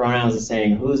 because pronouns are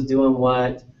saying who's doing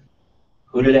what,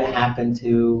 who did it happen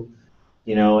to,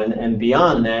 and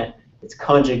beyond that, it's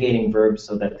conjugating verbs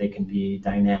so that they can be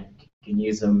dynamic. You can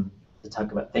use them to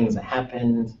talk about things that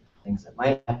happened, things that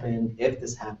might happen, if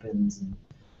this happens,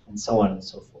 and so on and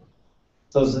so forth.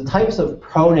 So those are the types of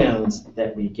pronouns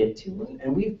that we get to,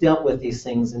 and we've dealt with these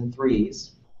things in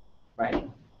threes, right?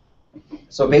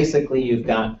 So basically you've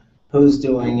got who's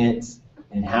doing it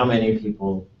and how many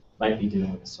people might be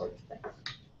doing this sort of thing.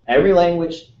 Every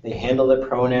language, they handle their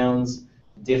pronouns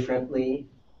differently,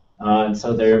 and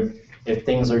so if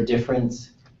things are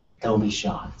different, don't be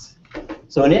shocked.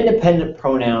 So an independent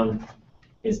pronoun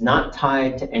is not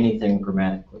tied to anything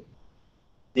grammatically.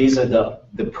 These are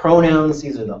the pronouns,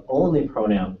 these are the only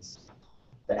pronouns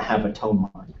that have a tone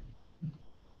mark.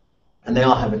 And they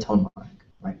all have a tone mark,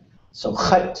 right? So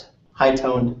khat,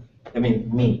 high-toned,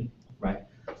 me, right?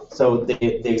 So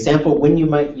the example when you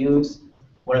might use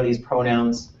one of these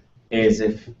pronouns is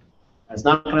if I was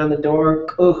knocking on the door,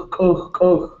 kuch, kuch,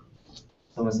 kuch.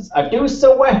 Someone says, Adu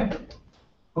saweh.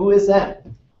 Who is that?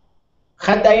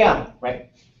 Khataya, right?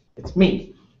 It's me.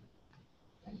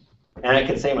 And I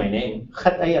could say my name,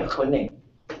 Khataya Khone.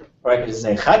 Or I could just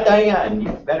say Khataya, and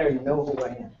you better know who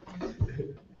I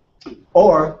am.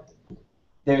 Or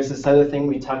there's this other thing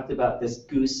we talked about, this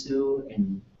gusu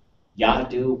and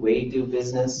yadu, wadu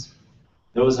business.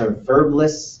 Those are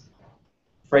verbless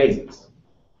phrases,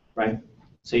 right?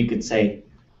 So you could say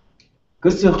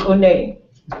gusu khone.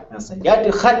 I'll say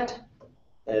yadu khat.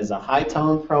 That is a high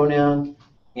tone pronoun,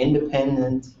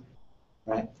 independent,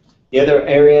 right? The other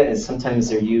area is sometimes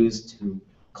they're used to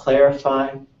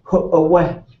clarify.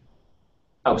 Hu'aweh,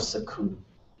 ausaku.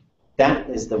 That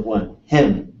is the one,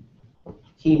 him.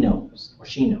 He knows, or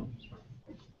she knows.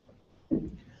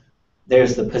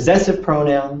 There's the possessive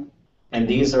pronoun, and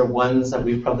these are ones that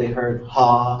we've probably heard,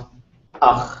 ha,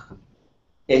 ach,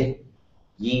 eh,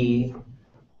 ye,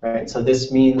 right? So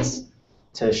this means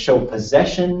to show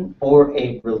possession or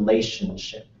a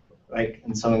relationship, right?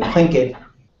 And so in Tlingit,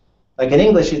 like in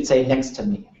English, you'd say next to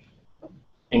me.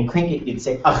 In Tlingit, you'd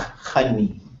say ach,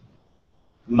 chani,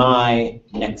 my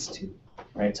next to,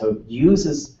 right? So it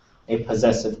uses a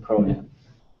possessive pronoun,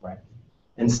 right?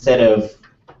 Instead of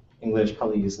English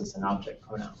probably uses an object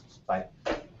pronoun. If I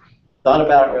thought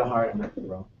about it real hard, I might be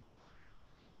wrong.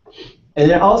 And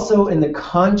then also in the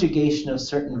conjugation of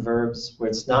certain verbs where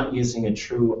it's not using a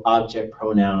true object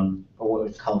pronoun, or what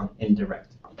we call an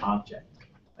indirect object.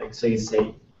 Like, so you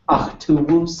say, ach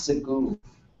tuwu segu,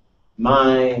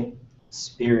 my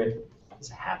spirit is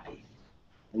happy.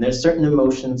 And there's certain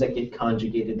emotions that get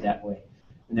conjugated that way.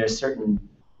 And there's certain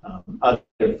other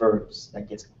verbs that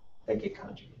get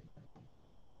conjugated.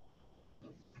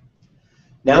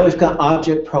 Now we've got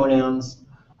object pronouns.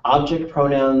 Object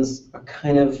pronouns are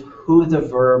kind of who the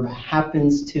verb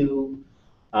happens to,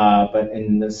 but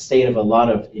in the state of a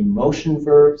lot of emotion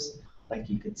verbs, like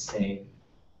you could say,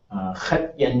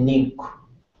 Shkalneek,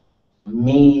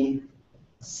 me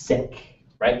sick,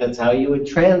 right? That's how you would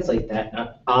translate that,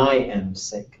 not I am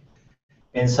sick.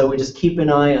 And so we just keep an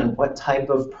eye on what type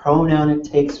of pronoun it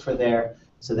takes for there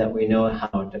so that we know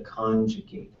how to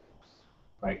conjugate.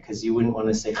 right? Because you wouldn't want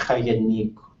to say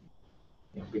Shkalneek,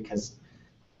 because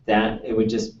that it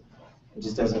just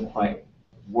doesn't quite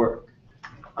work.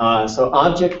 So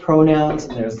object pronouns,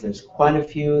 and there's quite a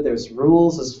few. There's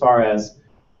rules as far as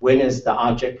when is the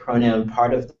object pronoun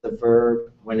part of the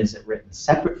verb, when is it written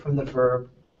separate from the verb.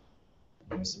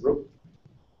 There's the rule.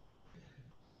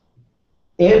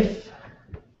 If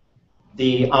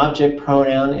the object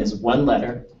pronoun is one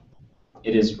letter,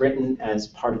 it is written as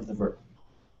part of the verb.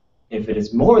 If it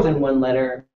is more than one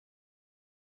letter,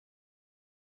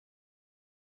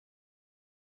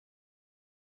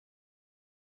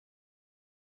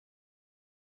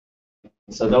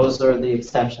 so those are the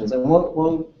exceptions. And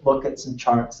we'll look at some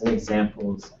charts and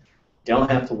examples. Don't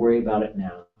have to worry about it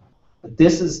now. But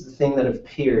this is the thing that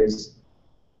appears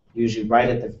usually right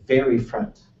at the very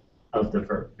front of the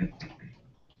verb.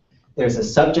 There's a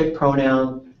subject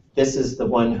pronoun. This is the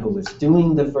one who is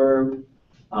doing the verb.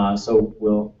 So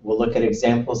we'll look at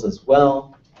examples as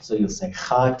well. So you'll say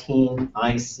chatin,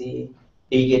 I see,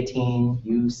 igatin,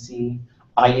 you see,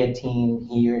 ayatin,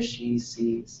 he or she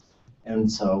sees. And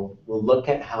so we'll look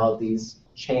at how these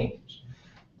change.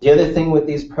 The other thing with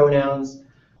these pronouns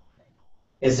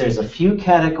is there's a few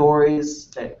categories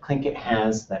that Tlingit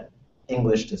has that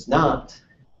English does not.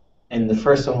 And the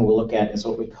first one we'll look at is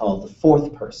what we call the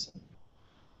fourth person.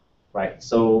 Right?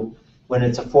 So when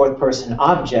it's a fourth person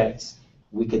object,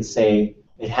 we could say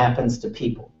it happens to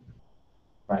people.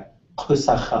 Right?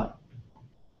 Kusacha.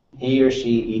 He or she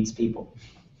eats people.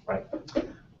 Right?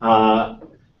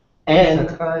 And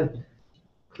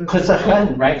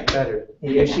Kusachan, right? Better.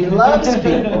 He or she loves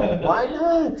people. Why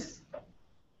not?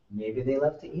 Maybe they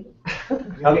love to eat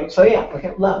them. Okay, so yeah,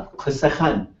 okay, love.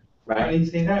 Kusachan, How right? do you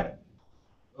say that?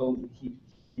 Oh, he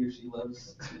or she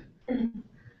loves to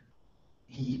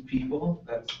eat people?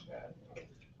 That's bad.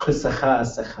 Kusacha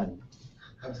asachan.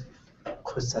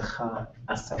 Kusacha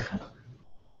asachan.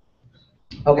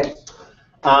 Okay.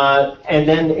 And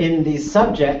then in the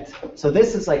subject, so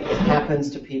this is like it happens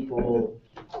to people,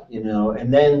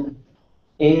 and then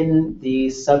in the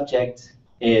subject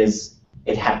is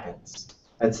it happens.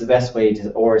 That's the best way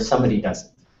to, or somebody does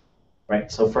it,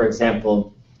 right? So for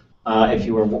example, if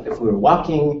we were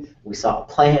walking, we saw a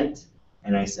plant,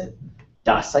 and I said,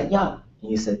 dasaya,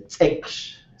 and you said,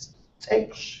 tseksh,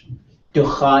 tseksh,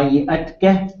 duchai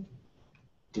atge.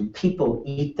 Do people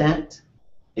eat that?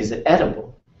 Is it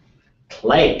edible?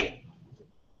 Plague.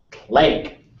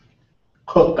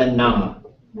 Kupana.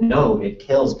 No, it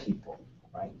kills people,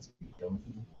 right?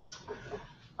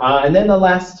 And then the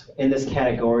last in this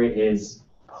category is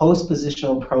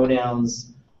postpositional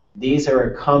pronouns. These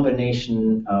are a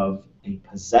combination of a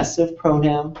possessive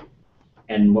pronoun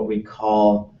and what we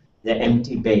call the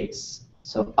empty base.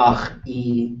 So ach,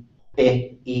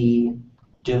 I, be,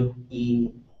 do,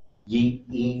 ye,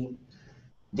 I.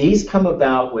 These come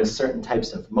about with certain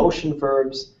types of motion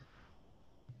verbs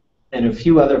and a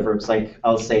few other verbs, like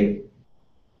I'll say,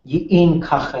 Yi'in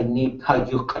kachani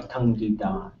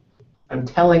kayukatangida. I'm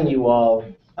telling you all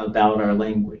about our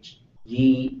language.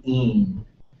 Yi'in.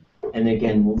 And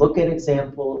again, we'll look at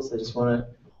examples. I just want to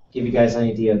give you guys an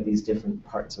idea of these different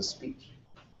parts of speech.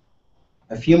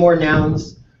 A few more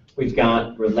nouns. We've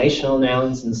got relational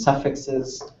nouns and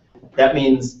suffixes. That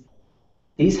means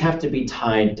these have to be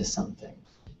tied to something.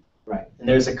 Right. And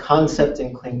there's a concept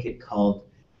in Tlingit called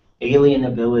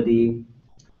alienability,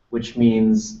 which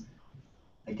means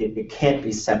like it can't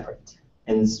be separate.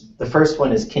 And the first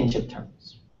one is kinship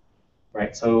terms.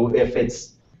 Right. So if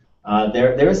it's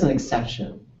there is an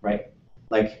exception, right?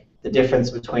 Like the difference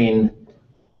between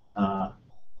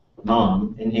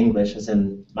mom in English as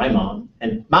in my mom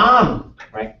and mom,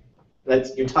 right?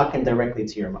 You're talking directly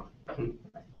to your mom.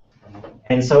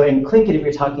 And so in Tlingit, if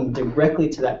you're talking directly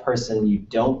to that person, you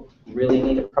don't really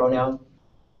need a pronoun.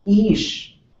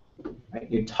 Ish, right?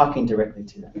 You're talking directly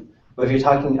to them. But if you're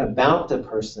talking about the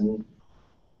person,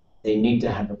 they need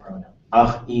to have a pronoun.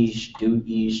 Ach ish, du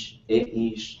ish, it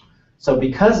ish. So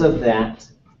because of that,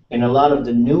 in a lot of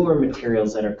the newer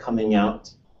materials that are coming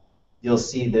out, you'll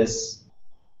see this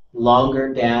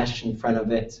longer dash in front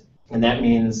of it, and that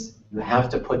means you have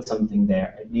to put something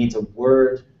there. It needs a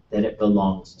word that it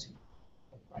belongs to.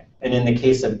 Right? And in the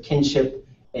case of kinship,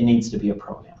 it needs to be a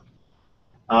pronoun.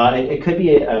 It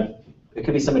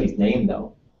could be somebody's name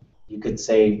though. You could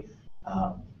say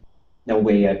no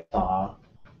way I thought.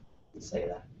 Say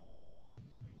that.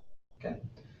 Okay.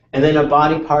 And then a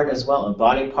body part as well. A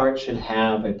body part should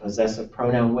have a possessive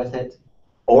pronoun with it,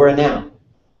 or a noun.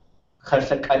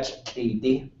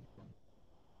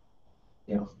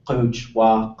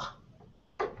 Walk.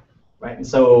 Right. And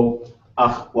so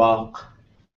walk.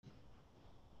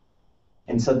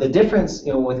 And so the difference,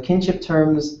 with kinship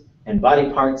terms and body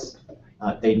parts,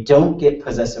 they don't get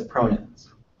possessive pronouns.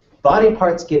 Body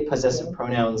parts get possessive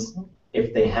pronouns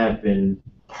if they have been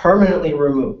permanently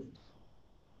removed.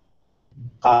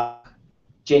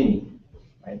 Jinny,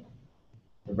 right?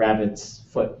 The rabbit's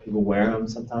foot. People wear them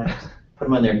sometimes. Put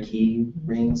them on their key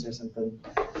rings or something.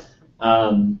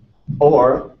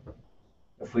 Or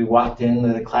if we walked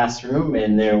into the classroom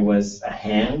and there was a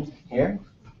hand here,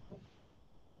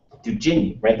 do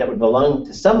Jinny, right? That would belong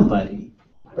to somebody,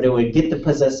 but it would get the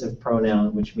possessive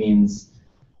pronoun, which means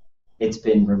it's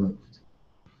been removed.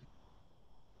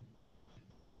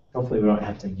 Hopefully we don't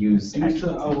have to use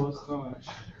actual.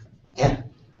 Yeah,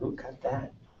 who cut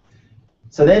that?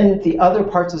 So then the other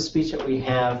parts of speech that we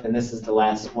have, and this is the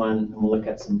last one, and we'll look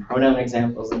at some pronoun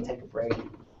examples and take a break.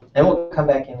 Then we'll come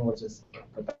back in and we'll just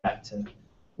go back to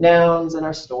nouns in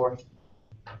our story.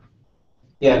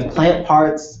 You have plant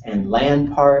parts and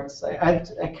land parts. I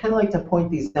kind of like to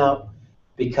point these out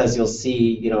because you'll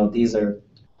see, these are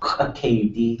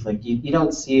KD. Like you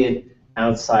don't see it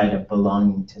outside of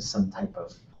belonging to some type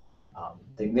of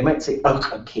thing. They might say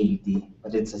KD,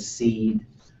 but it's a seed.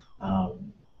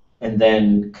 And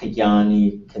then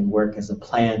Kayani can work as a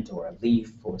plant or a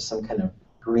leaf or some kind of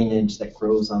greenage that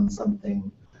grows on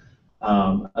something.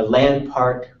 A land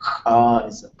part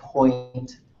is a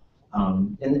point.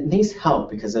 And these help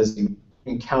because as you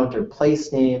encounter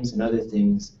place names and other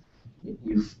things,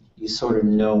 you sort of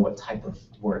know what type of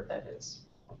word that is.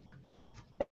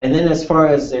 And then as far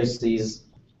as there's these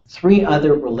 3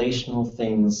 other relational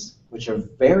things which are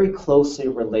very closely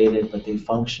related, but they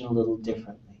function a little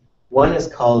differently. One is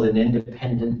called an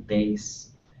independent base.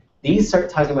 These start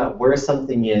talking about where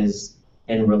something is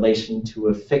in relation to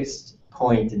a fixed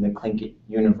point in the Tlingit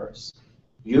universe.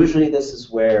 Usually this is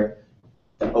where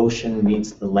the ocean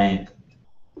meets the land,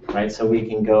 right? So we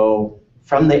can go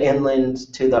from the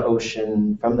inland to the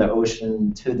ocean, from the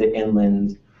ocean to the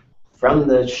inland, from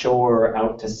the shore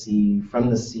out to sea, from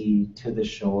the sea to the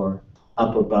shore,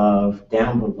 up above,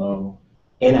 down below,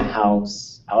 in a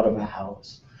house, out of a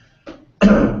house.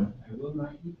 Yeah,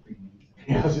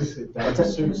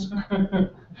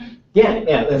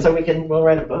 and so we'll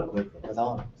write a book with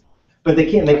all of them. But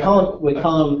we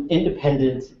call them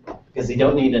independent because they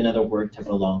don't need another word to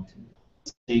belong to.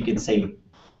 So you could say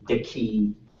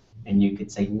Diki, and you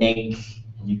could say Nake,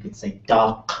 and you could say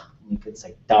Doc, and you could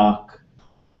say Doc.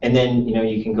 And then,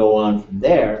 you can go on from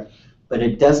there, but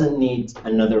it doesn't need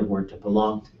another word to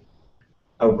belong to.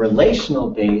 A relational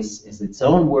base is its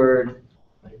own word,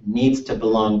 but it needs to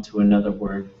belong to another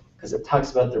word because it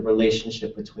talks about the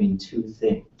relationship between 2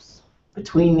 things.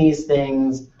 Between these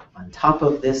things, on top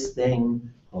of this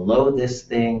thing, below this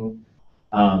thing,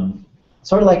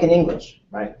 sort of like in English,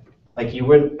 right? Like you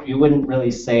wouldn't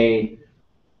really say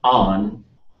on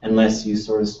unless you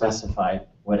sort of specified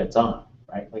what it's on,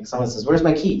 right? Like someone says, "Where's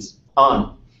my keys?"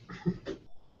 On,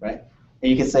 right?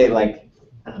 And you can say like,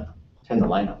 I don't know, turn the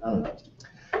light on. I don't know.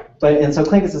 And so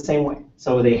Tlingit's the same way.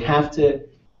 So they have to,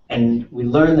 and we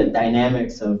learn the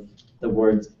dynamics of the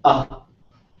words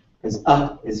because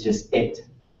is just it.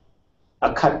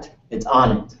 A cut, it's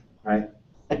on it, right?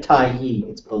 A tayi,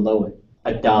 it's below it.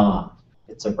 A da,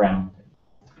 it's around it.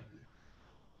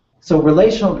 So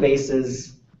relational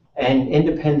bases and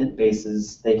independent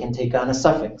bases, they can take on a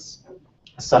suffix.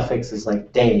 A suffix is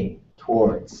like day,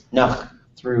 towards, nach,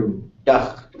 through,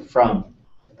 dach, from.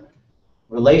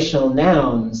 Relational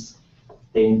nouns,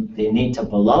 they need to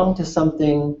belong to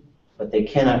something, but they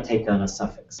cannot take on a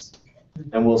suffix.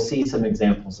 And we'll see some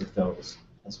examples of those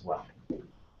as well.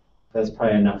 That's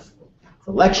probably enough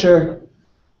for lecture.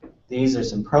 These are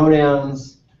some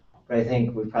pronouns, but I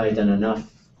think we've probably done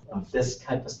enough of this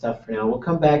type of stuff for now. We'll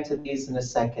come back to these in a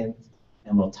second,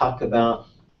 and we'll talk about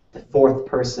the 4th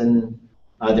person.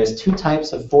 There's 2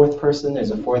 types of 4th person.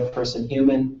 There's a 4th person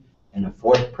human and a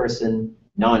 4th person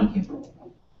non-human.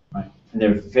 Right? And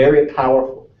they're very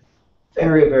powerful,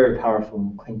 very, very powerful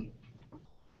in Tlingit.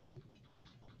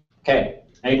 Okay,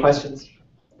 any questions?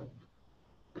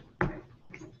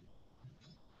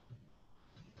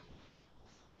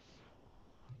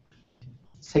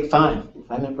 Let's take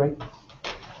 5-minute break.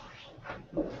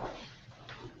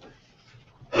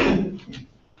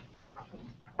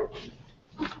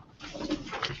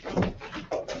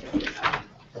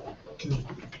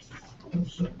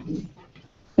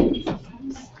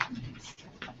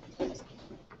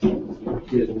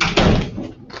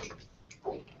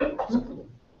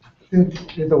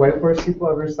 Did the White Horse people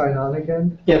ever sign on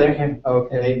again? Yeah, they're here.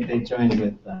 Okay. They joined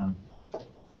with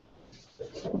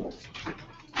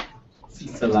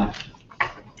Salah.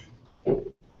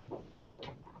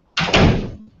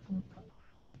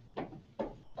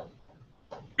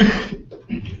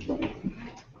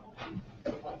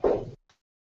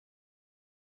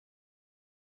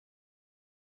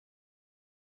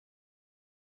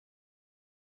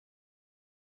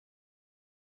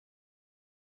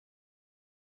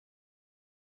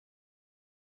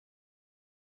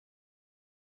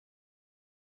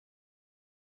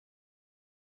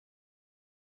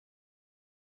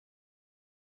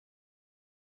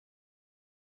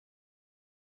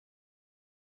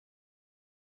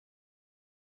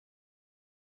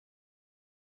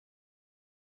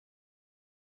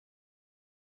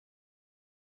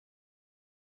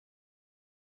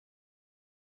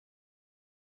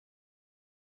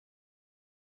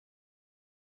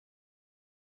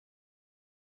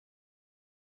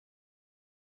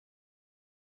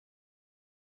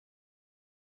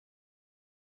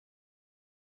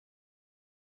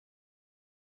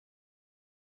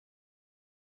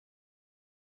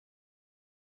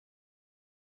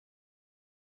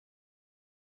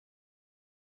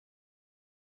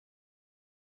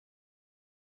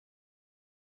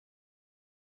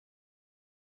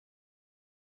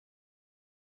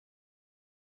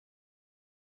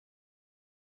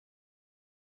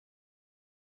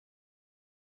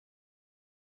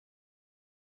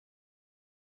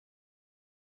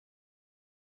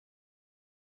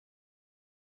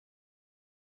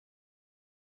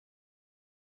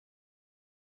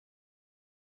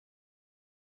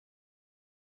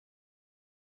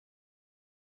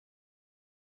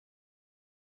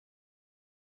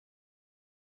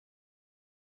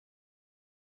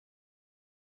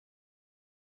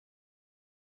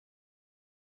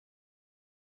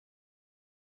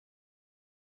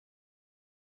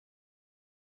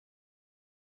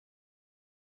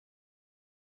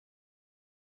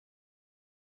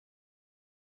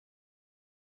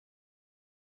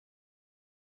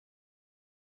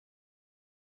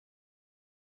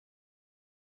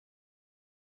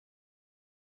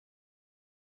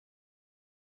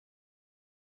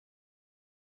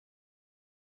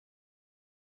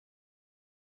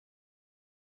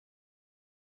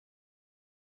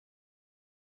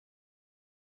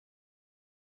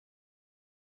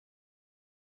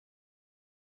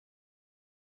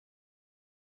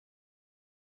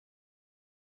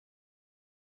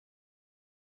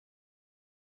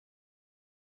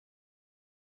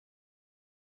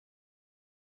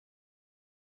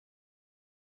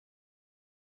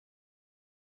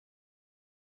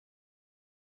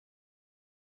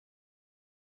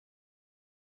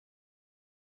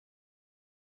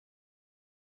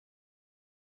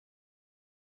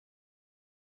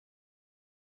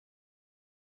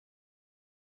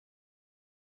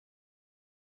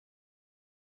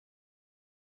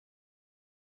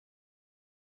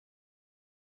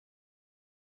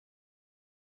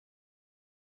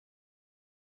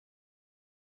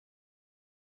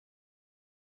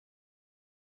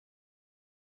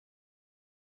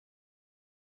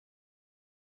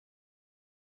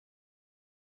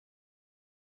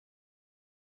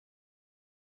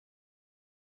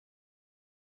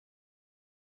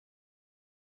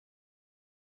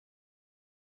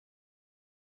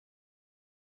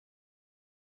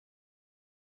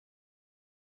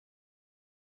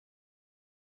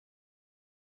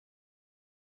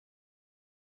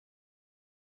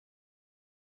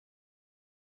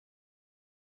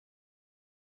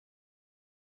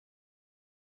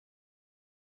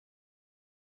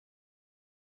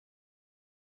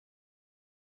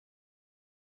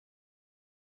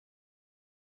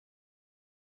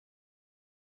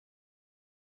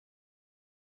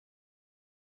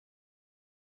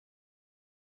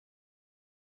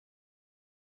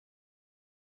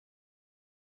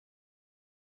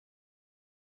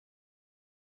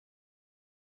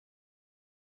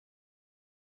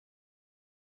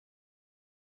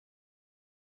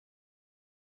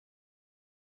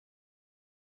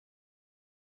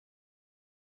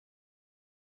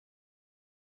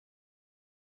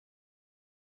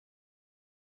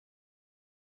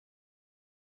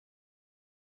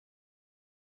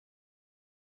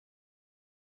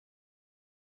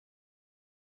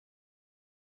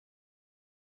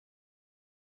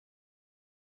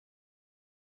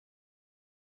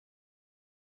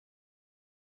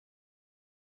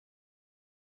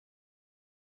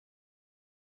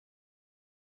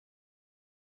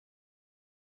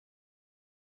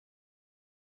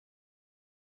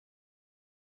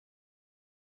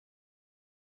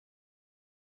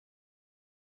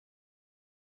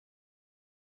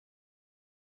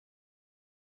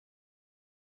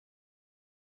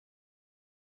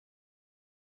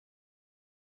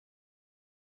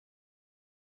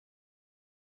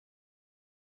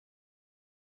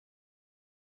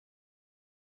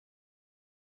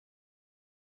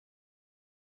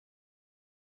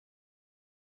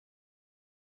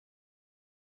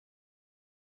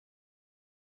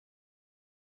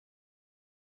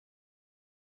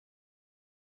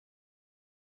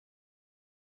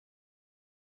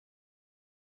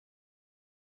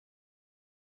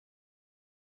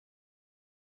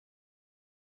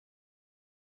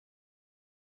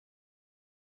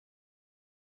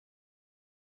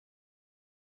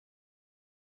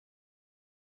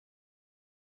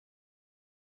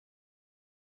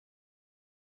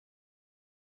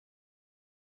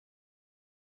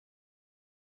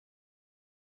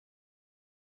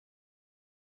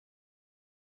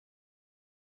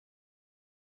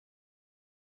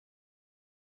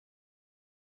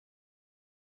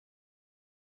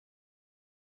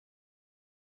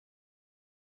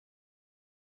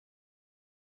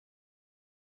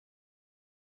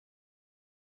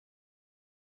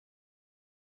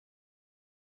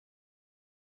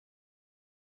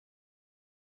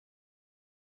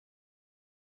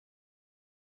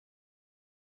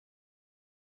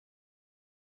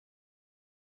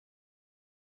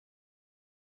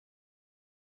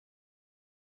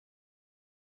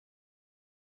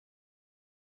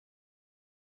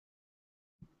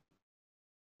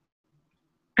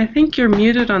 I think you're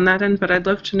muted on that end, but I'd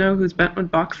love to know whose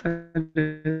Bentwood box that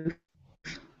is.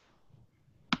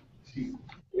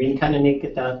 Rin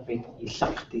Shkalneek dat bit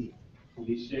isakti.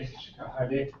 Nietzsche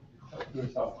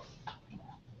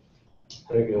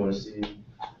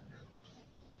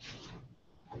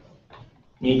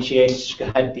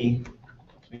Shkalneek.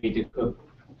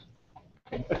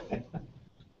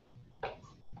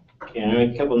 Okay, I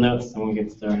made a couple notes, then we'll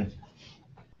get started.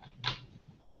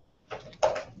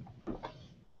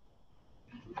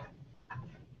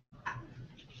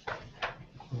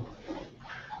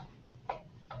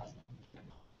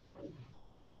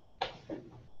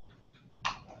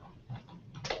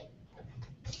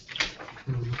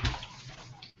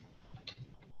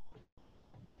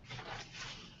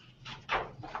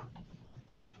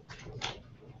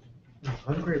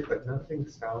 I'm hungry, but nothing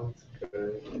sounds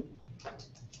good.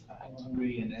 I'm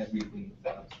hungry and everything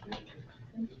sounds good.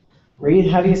 Reed,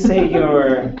 how do you say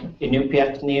your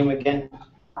Inupiaq name again?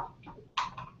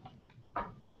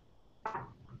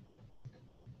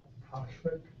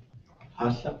 Hashuk?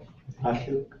 Hashuk?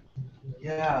 Hashuk?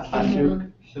 Yeah.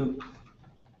 Hashuk?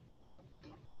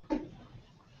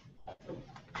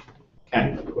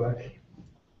 Okay. What?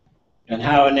 And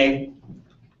how are they?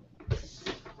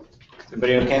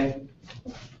 Everybody okay?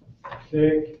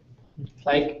 Sick.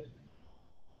 Like?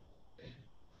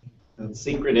 The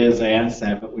secret is I asked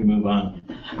that, but we move on.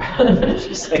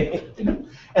 Just say,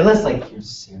 unless like you're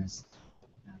serious.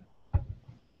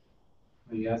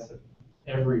 Yes,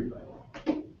 everybody.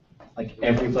 Like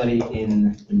everybody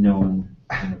in the known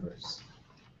universe.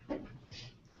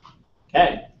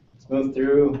 Okay, let's move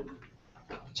through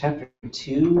chapter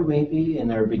 2 maybe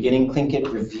in our beginning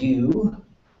Tlingit review.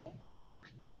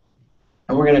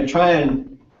 And we're going to try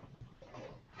and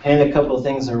hand a couple of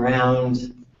things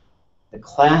around the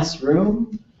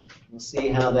classroom. We'll see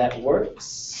how that works,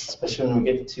 especially when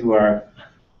we get to our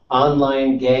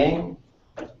online gang.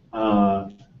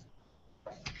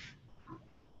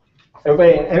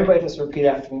 Everybody just repeat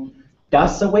after me.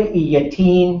 Dasawe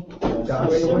iyatin.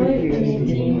 Dasawe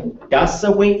iyatin.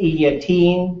 Dasawe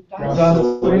iyatin.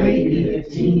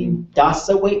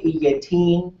 Dasawe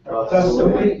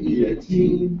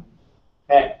iyatin.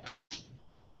 Okay.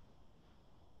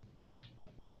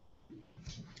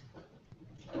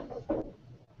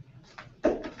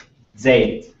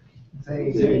 Zayt.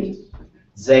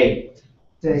 Zayt.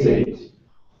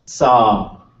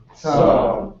 Saw.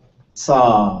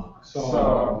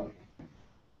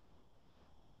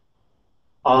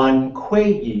 On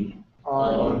Quayi.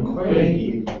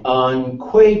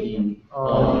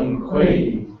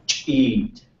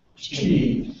 Eat.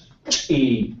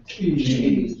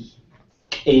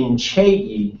 In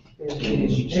Chayi.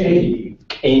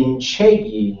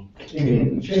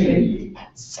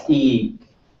 Speak.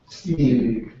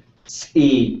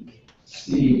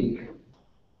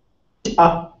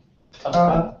 Up.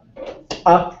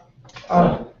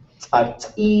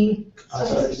 Ati.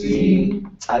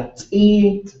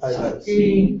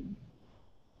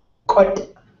 Quat.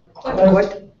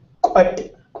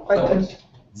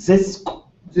 Zisk.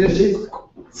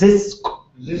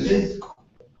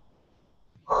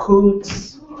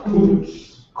 Hoots.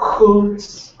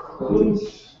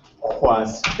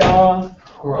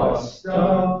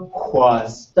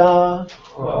 Quasta.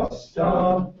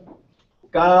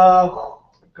 Gah.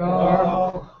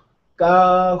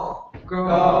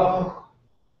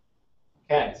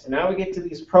 Okay, so now we get to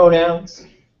these pronouns.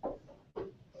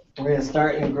 We're going to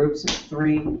start in groups of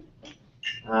 3.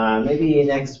 Maybe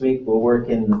next week we'll work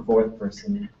in the 4th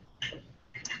person.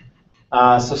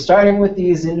 So starting with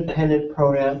these independent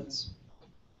pronouns.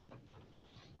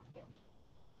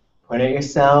 Point at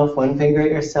yourself, one finger at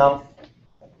yourself.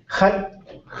 Khat.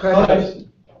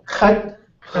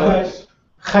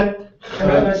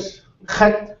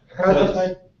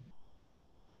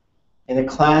 In a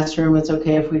classroom, it's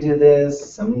okay if we do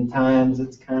this. Sometimes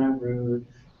it's kind of rude.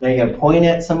 Now you gotta point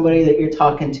at somebody that you're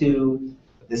talking to.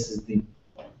 This is the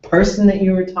person that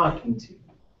you were talking to.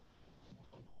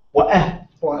 Wa'eh.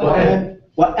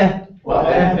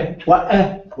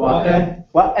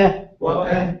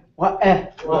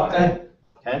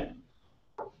 Okay?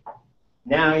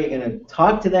 Now you're gonna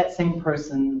talk to that same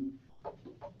person,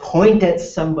 point at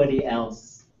somebody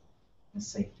else, and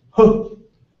say, huh.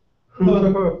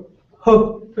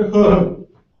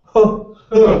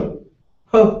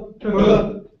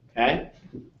 Okay?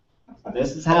 So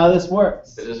this is how this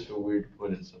works. It just feel weird to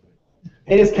put in something.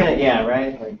 It is kind of, yeah,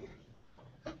 right?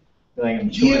 Like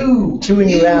I'm chewing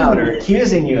you out or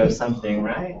accusing you of something,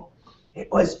 right?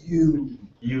 It was you.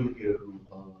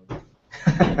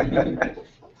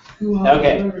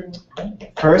 Okay.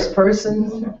 First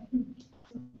person.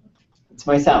 it's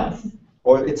myself,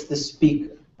 or it's the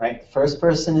speaker, right? The first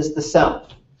person is the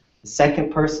self. The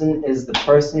second person is the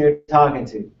person you're talking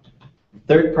to. The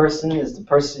third person is the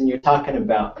person you're talking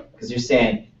about, because you're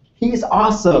saying, he's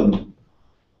awesome.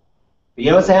 But you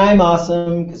don't say, I'm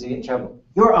awesome, because you get in trouble.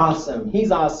 You're awesome.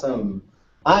 He's awesome.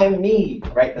 I'm me,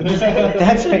 right?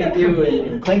 That's what you do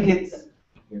in Tlingit.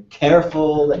 You're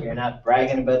careful that you're not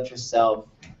bragging about yourself,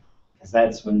 because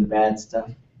that's when the bad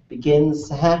stuff begins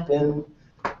to happen.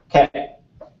 Okay,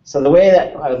 so the way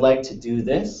that I would like to do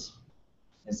this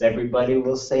is everybody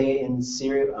will say in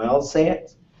serial, I'll say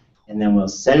it, and then we'll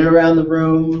send it around the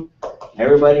room.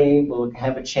 Everybody will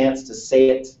have a chance to say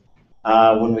it.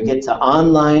 When we get to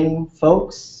online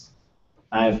folks,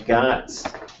 I've got,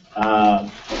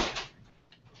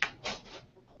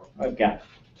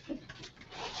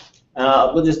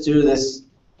 we'll just do this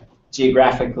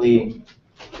geographically.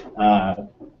 Got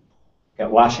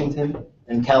Washington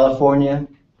and California,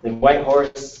 then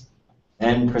Whitehorse,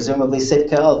 and presumably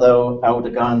Sitka, although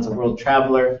Audagon's a world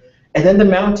traveler, and then the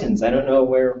mountains. I don't know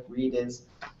where Reed is.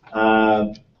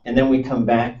 And then we come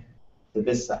back to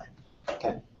this side.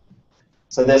 Okay.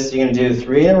 So this, you're going to do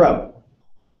 3 in a row.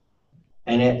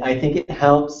 And I think it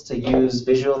helps to use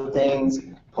visual things,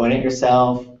 point at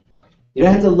yourself. You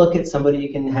don't have to look at somebody. You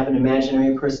can have an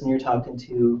imaginary person you're talking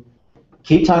to.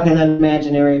 Keep talking to an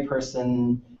imaginary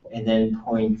person, and then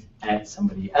point at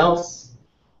somebody else.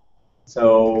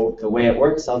 So the way it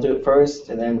works, I'll do it first,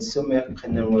 and then Sumip,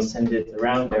 and then we'll send it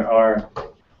around. There are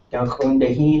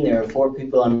 4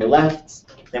 people on my left.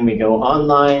 Then we go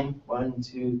online, 1,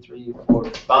 2, 3, 4,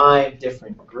 5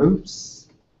 different groups.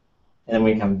 And then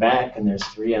we come back, and there's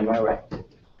 3 on my right.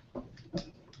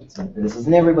 So this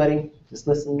isn't everybody. Just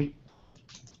listen.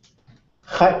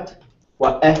 Khat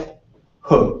wa'eh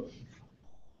hu.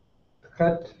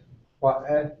 Khat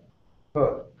wa'eh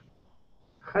hu.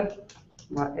 Khat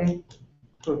wa'eh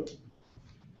hu.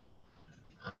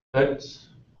 Khat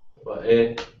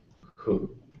wa'eh hu.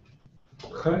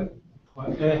 Khat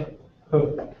wa'eh hu.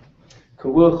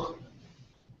 Kuwuch.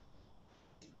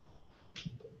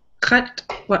 Chat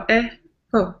wa'eh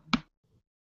hu.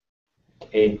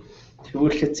 Okay.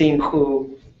 Tuwuchitzin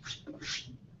hu.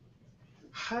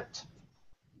 Hat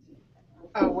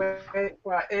away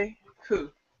wa'eh hu.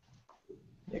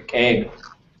 Okay.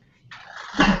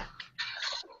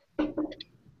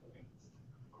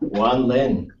 Wan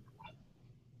Lin.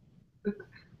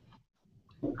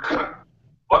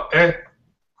 Wa'eh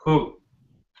hu.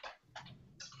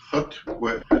 Hat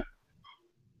wa'eh.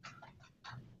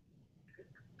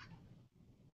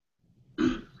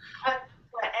 Khat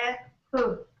wa'eh hu.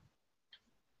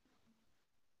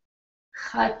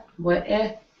 Khat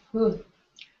wa'eh hu.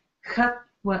 Khat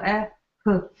wa'eh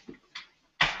hu.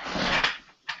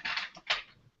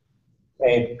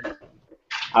 Okay.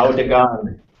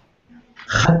 Audagon.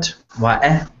 Khat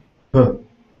wa'eh hu.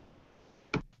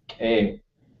 Okay.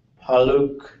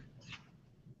 Paluk.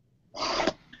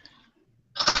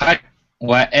 Chat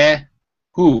wa'eh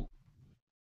hu.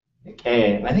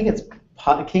 Okay. I think it's.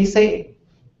 Can you say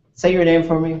your name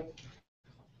for me?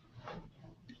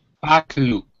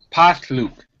 Patluk.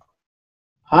 Patluk.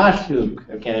 Paluk.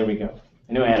 Okay, there we go.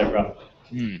 I knew I had it wrong.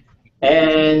 Hmm.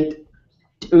 And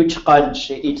Uchqad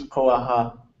she'it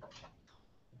qawaha.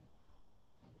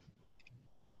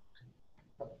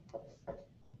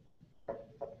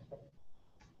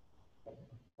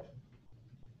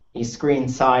 Screen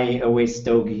sai away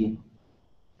stogie.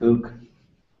 Gook.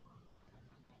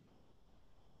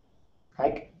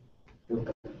 Hike.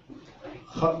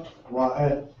 Khat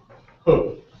wa'eh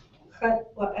hu. Khat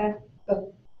wa'eh hu.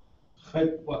 Khat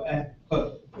wa'eh hu.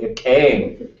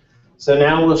 Okay. So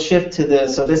now we'll shift to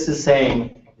this. So this is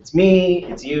saying it's me,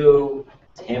 it's you,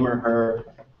 it's him or her.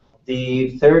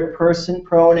 The third person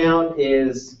pronoun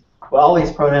is, well, all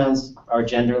these pronouns are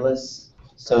genderless.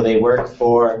 So they work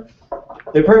for,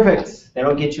 they're perfect. They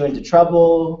don't get you into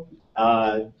trouble,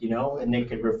 and they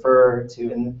could refer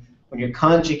to, and when you're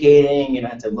conjugating, you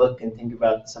don't have to look and think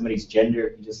about somebody's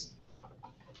gender.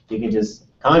 You can just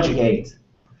conjugate.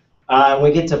 When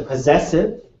we get to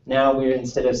possessive, now we're,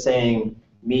 instead of saying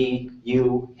me,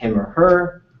 you, him, or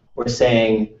her, we're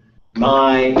saying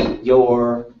my,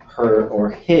 your, her, or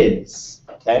his.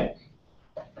 Okay?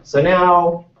 So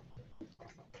now,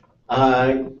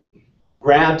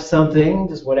 grab something,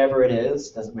 just whatever it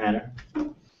is, doesn't matter.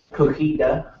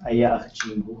 Kuhida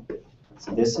ayachjibu.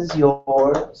 So this is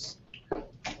yours. I'm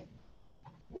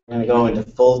going to go into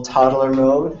full toddler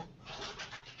mode.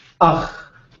 Ach.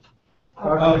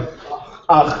 Ach.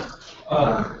 Ach.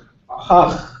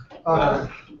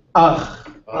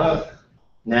 Ach.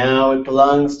 Now it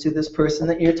belongs to this person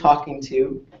that you're talking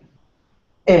to.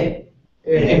 Eh.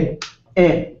 Eh.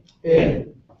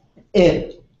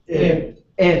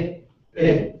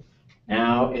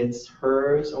 Now it's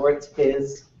hers or it's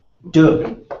his.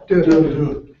 Do.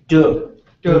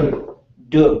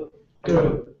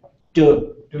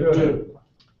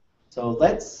 So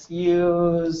let's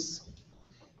use.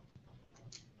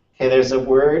 Okay, there's a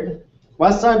word.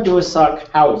 Wasan duasak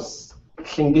house.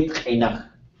 Tlingit chenach.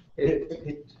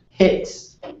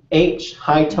 Hit. H,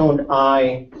 high toned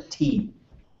I, T.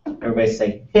 Everybody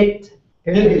say hit.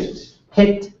 Hit.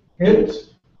 Hit. Hit.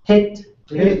 Hit.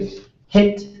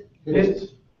 Hit.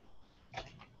 Hit.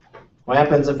 What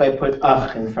happens if I put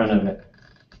in front of it?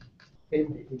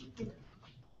 Hitti.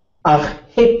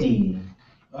 Hitti.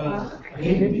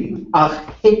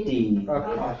 Hitti.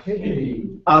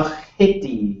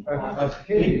 Hitti.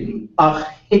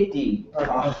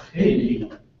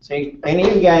 So I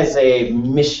gave you guys a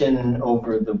mission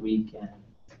over the weekend.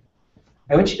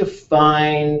 I want you to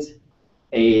find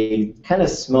a kind of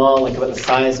small, like about the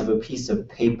size of a piece of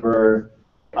paper,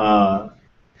 a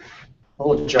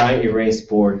little dry erase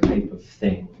board type of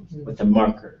thing with a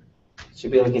marker.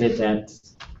 Should be able to get it at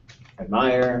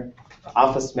Admire,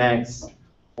 Office Max,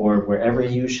 or wherever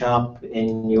you shop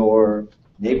in your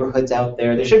neighborhoods out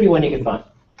there. There should be one you can find.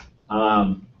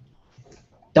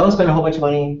 Don't spend a whole bunch of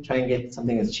money. Try and get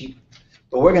something that's cheap.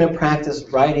 But we're going to practice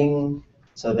writing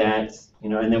so that,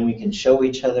 and then we can show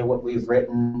each other what we've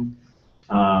written.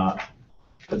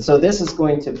 But so this is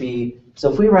going to be,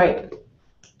 so if we write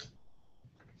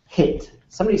hit,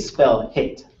 somebody spell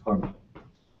hit for me.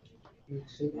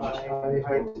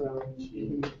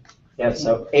 Yeah,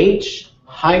 so H,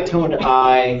 high toned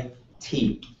I,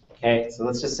 T. Okay, so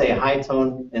let's just say high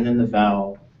tone and then the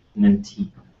vowel and then T.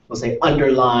 We'll say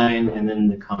underline and then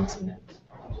the consonant.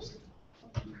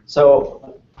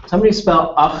 So somebody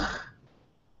spell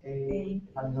A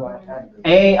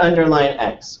underline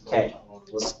X. Okay,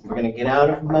 we're going to get out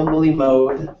of mumbly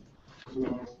mode.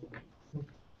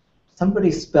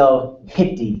 Somebody spell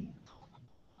hitty.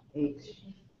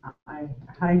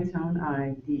 High tone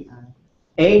I, D I.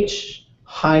 H,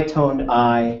 high toned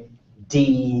I,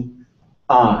 D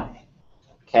I.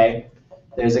 Okay,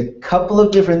 there's a couple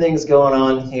of different things going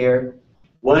on here.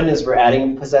 One is we're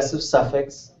adding a possessive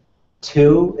suffix.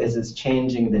 Two is it's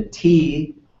changing the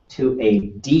T to a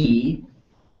D.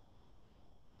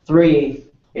 Three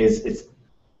is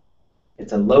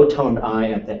it's a low toned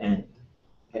I at the end.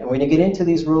 Okay, and when you get into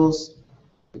these rules,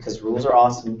 because rules are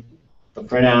awesome, but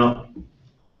for now,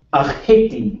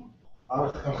 ahiti.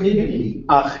 Ahiti.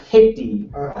 Ahiti.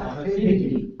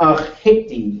 Ahiti.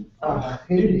 Ahiti.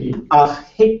 Ahiti.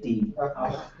 Ahiti.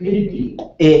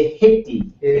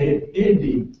 Ehiti.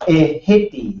 Ehiti.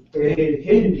 Ehiti.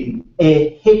 Ehiti.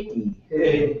 Ehiti.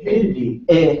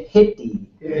 Ehiti.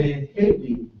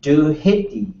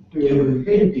 Duhiti.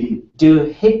 Duhiti.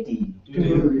 Duhiti.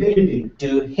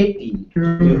 Duhiti.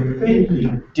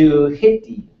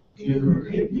 Duhiti.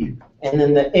 Duhiti. And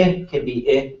then the could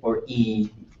be or e.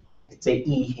 It's a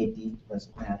hiti,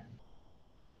 doesn't matter.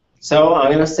 So I'm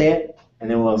going to say it,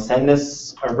 and then we'll send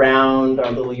this around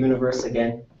our little universe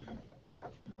again.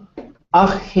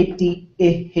 Ahiti,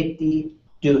 ihiti,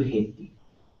 duhiti.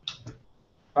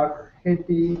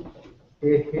 Ahiti,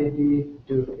 ihiti,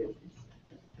 duhiti.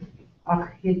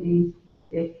 Ahiti,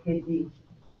 ihiti,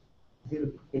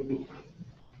 duhiti.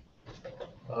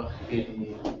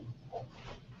 Ahiti,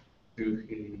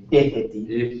 duhiti. Ihiti.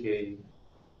 Ihiti,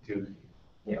 duhiti.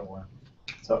 Yeah, well.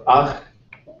 So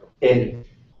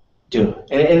do.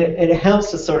 And it helps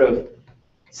to sort of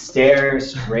stare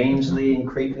strangely and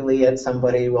creepily at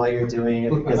somebody while you're doing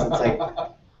it, because it's like,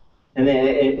 and then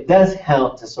it does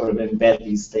help to sort of embed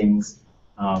these things,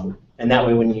 and that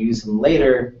way when you use them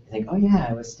later, you think, oh yeah,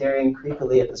 I was staring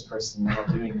creepily at this person while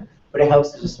doing it. But it helps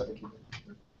to just sort of keep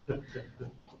it.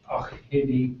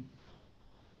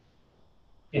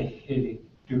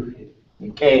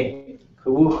 Okay,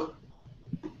 cool.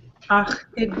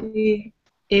 Ahidi,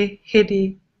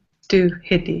 ihidi,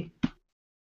 duhidi.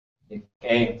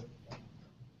 Okay.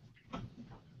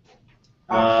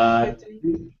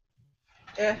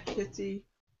 Hitty,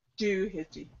 do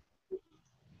hitty.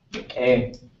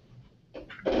 Okay.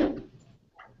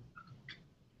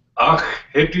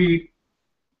 Ahiti,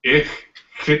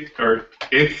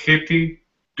 ihiti,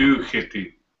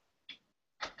 duhiti.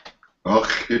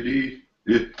 Ahiti,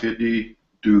 ihiti,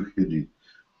 duhiti.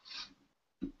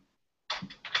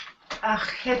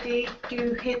 Ahidi,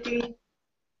 duhidi.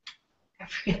 I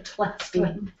forget the last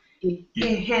one.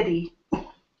 Ihidi.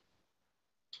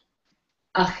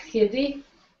 Ahidi,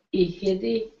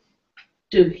 ihidi,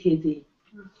 duhidi.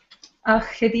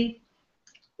 Ahidi,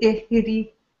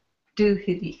 ihidi,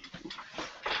 duhidi.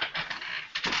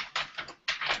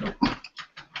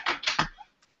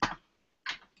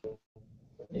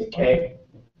 Okay.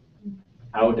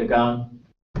 Oudagon.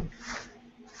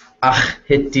 Ach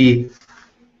hitti,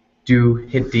 du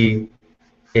hitti,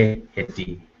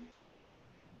 hitti.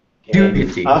 Do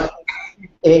hitti. Ach,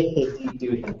 hiti, do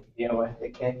hiti. Yeah, what?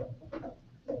 Okay.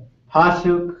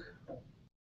 Hatuk.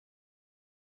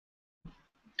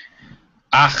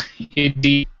 Ach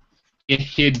hidi,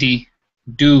 ihidi,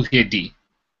 do hidi.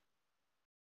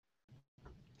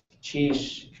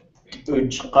 Chish.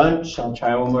 Uchqunch. I'll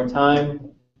try one more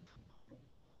time.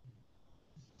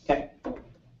 Okay.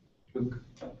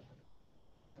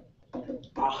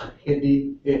 Ach,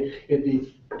 hidi, ich,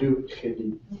 hidi, du,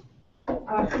 hidi.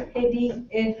 Ach, hidi,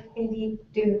 ich, hidi,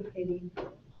 du, hidi.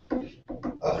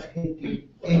 Ach, hidi,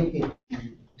 ich, hidi,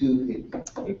 du, hidi.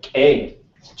 Okay.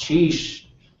 Chish.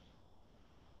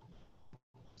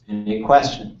 Any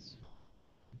questions?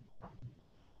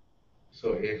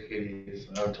 So if it is,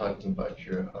 I'm talking about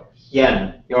your house.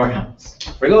 Yeah, your house.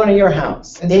 We're going to your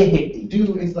house. And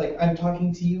do is like, I'm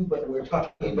talking to you, but we're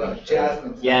talking about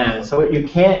Jasmine. Yeah, so what you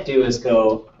can't do is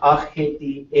go, ach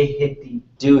hiti, hiti,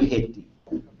 do hiti.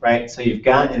 Right? So you've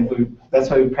got, and that's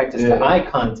why we practice the eye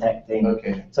contact thing.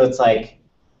 Okay. So it's like,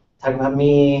 talking about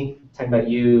me, talking about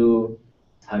you,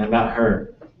 talking about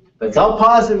her. But it's all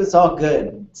positive, it's all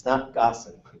good. It's not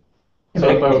gossip. So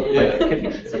if I,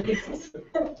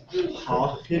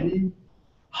 Ha, hidi.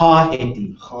 Ha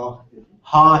hiti. Ha,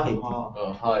 Ha hiti.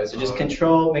 hi. So just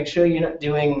control, make sure you're not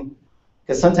doing,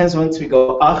 because sometimes once we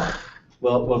go ach,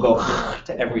 we'll go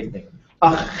to everything.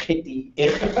 Ach hiti,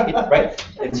 ich hiti, right?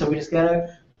 And so we just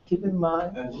gotta keep in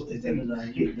mind. Hiti,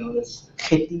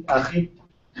 ach, hiti.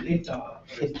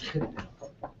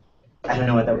 I don't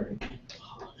know what that word is.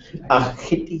 Ach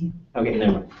hiti. Okay,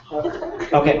 never mind.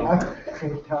 Okay.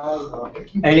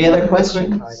 Any other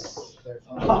questions?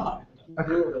 Ach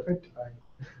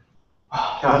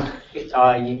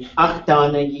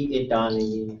dana yi idana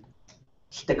yi.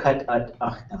 Shtakat at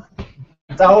ach dana.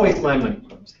 It's always my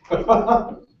mind.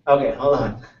 Okay, hold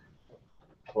on.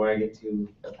 Before I get too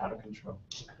out of control.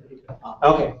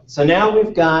 Okay, so now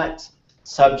we've got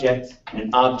subject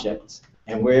and object,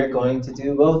 and we're going to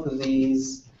do both of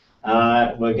these.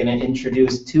 We're going to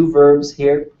introduce two verbs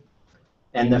here,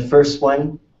 and the first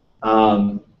one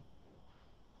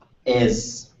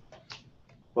is,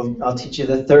 well, I'll teach you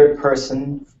the third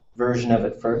person version of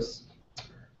it first.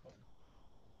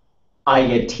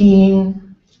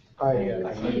 Ayatin,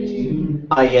 ayatin,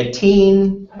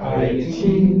 ayatin,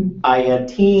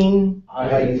 ayatin,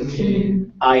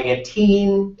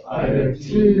 ayatin.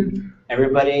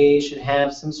 Everybody should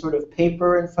have some sort of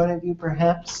paper in front of you,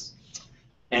 perhaps.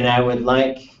 And I would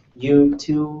like you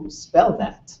to spell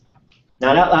that.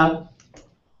 Not out loud.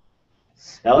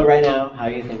 Spell it right now, how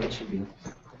you think it should be.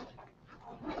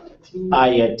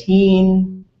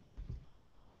 Ayatin.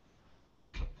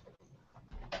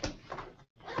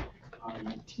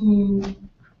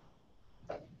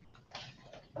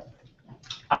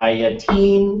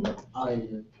 Ayatin.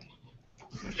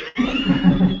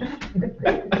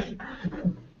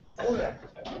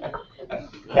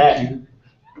 Okay.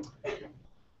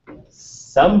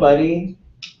 Somebody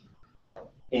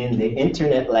in the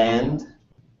internet land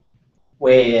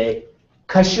where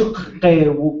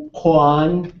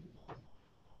Kashukwan.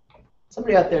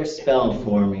 Somebody out there spell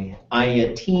for me.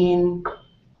 Ayatin.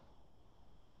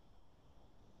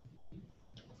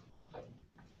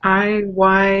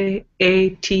 IYAT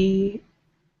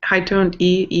high toned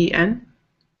EEN.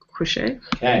 Crochet.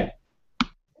 Okay.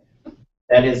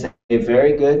 That is a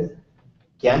very good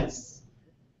guess.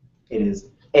 It is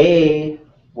AYAT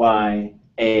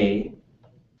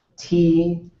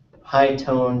high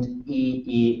toned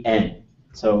EEN.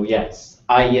 So yes,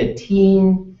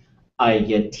 ayatin,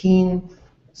 ayatin.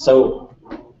 So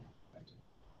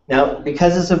now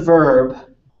because it's a verb,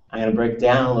 I'm going to break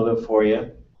down a little bit for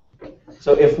you.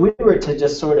 So if we were to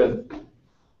just sort of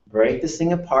break this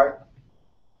thing apart,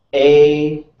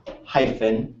 a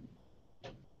hyphen,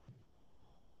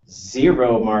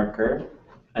 zero marker,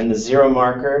 and the zero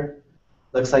marker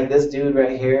looks like this dude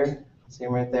right here. See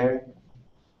him right there?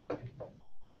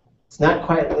 It's not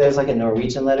quite, there's like a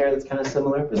Norwegian letter that's kind of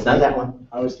similar, but it's not that one.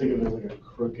 I was thinking of it like a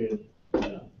crooked,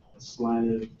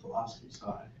 slanted philosophy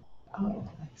sign.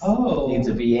 Oh. Needs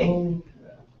a VA.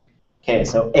 Okay,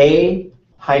 so A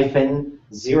hyphen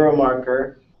zero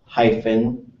marker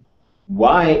hyphen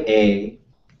YA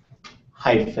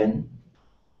hyphen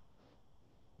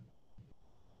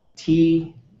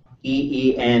TEEN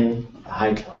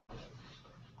hyphen.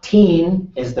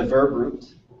 Teen is the verb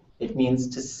root. It means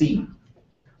to see.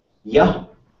 Yeah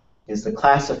is the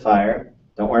classifier.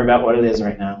 Don't worry about what it is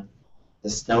right now.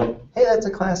 Just note, hey, that's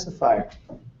a classifier.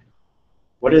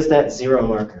 What is that zero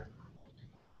marker?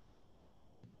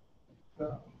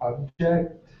 The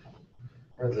object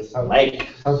or the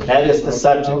subject? Like, that is the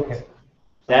subject. Okay.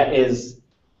 That is,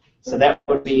 so that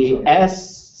would be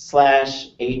S/HE,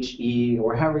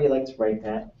 or however you like to write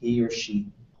that, he or she,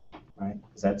 right?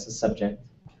 Because that's the subject.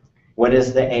 What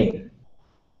is the A?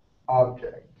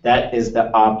 Object. That is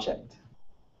the object.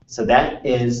 So that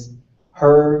is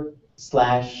her/him/it.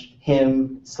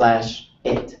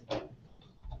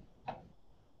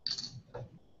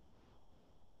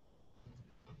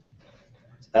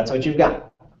 That's what you've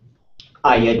got.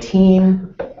 A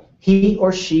yatim, he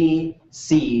or she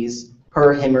sees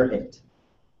her, him, or it.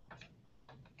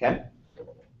 Okay?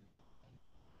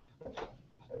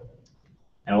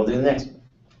 And we'll do the next one.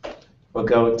 We'll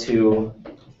go to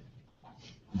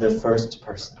the first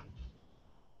person.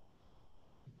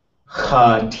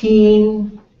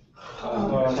 Khatin,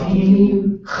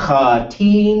 khatin,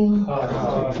 khatin,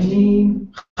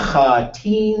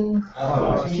 khatin,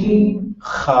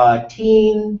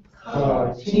 khatin,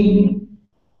 khatin,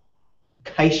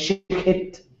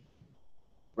 kaishikit.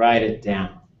 Write it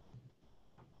down.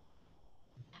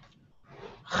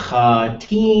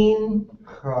 Khatin.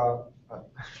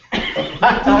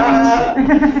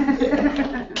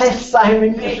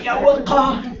 Simon, Wake up in the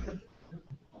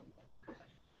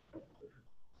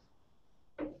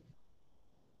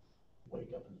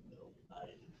middle of the night.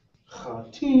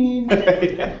 Khatin.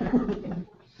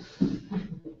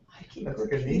 I keep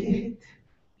repeating it.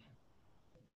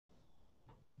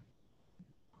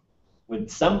 Would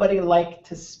somebody like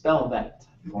to spell that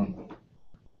for me?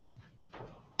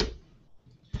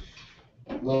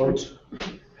 Load.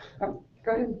 Oh,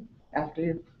 go ahead. After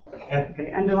you.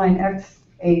 Okay. Underline X,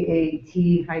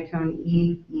 AAT, high tone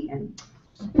EEN.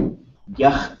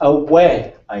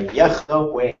 Yahweh.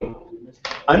 Yahweh.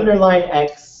 Underline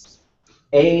X,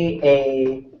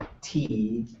 AAT,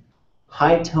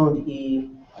 high tone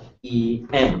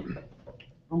EEN.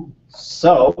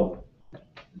 So,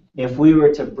 if we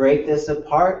were to break this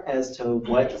apart as to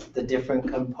what the different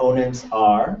components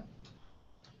are,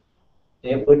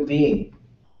 it would be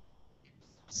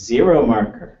zero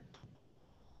marker,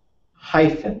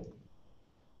 hyphen,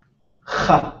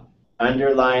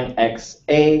 underline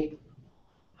XA,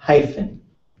 hyphen,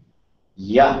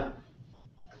 ya,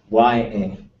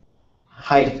 YA,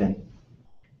 hyphen,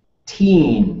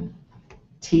 teen,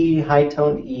 T high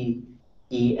tone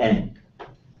EN.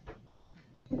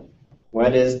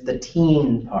 What is the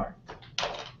teen part?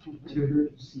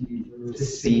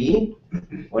 C.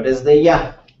 What is the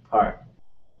ya part?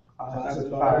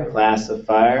 Classifier.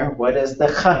 Classifier. What is the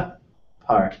ch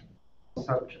part?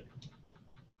 Subject.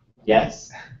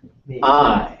 Yes?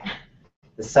 I.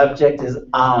 The subject is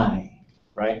I,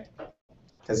 right?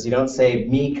 Because you don't say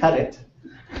me cut it.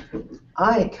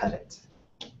 I cut it.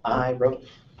 I wrote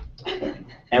it.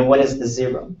 And what is the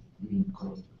zero?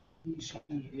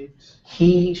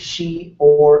 He, she,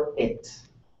 or it.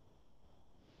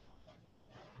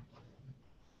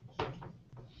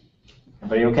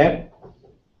 Everybody okay?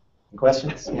 Any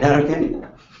questions? You're not okay?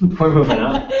 We're moving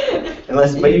on.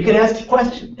 But you can ask a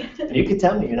question. And you can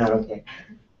tell me you're not okay.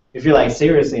 If you're like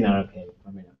seriously not okay,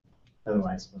 let me know.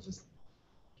 Otherwise, we'll just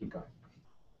keep going.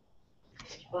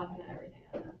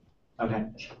 Okay.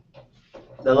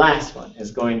 The last one is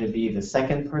going to be the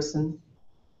second person.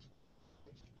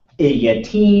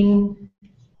 Iyateen.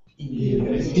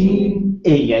 Iyateen.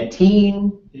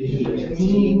 Iyateen.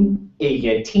 Iyateen.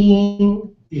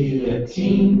 Iyateen.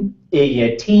 Iyateen.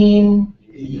 Iyateen.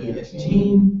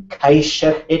 Iyateen.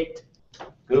 Kaishahit.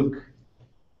 Gook.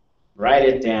 Write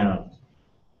it down.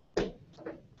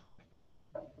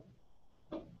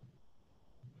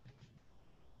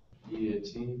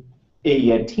 Iyateen.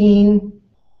 Iyateen.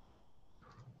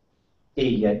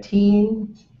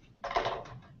 Iyateen.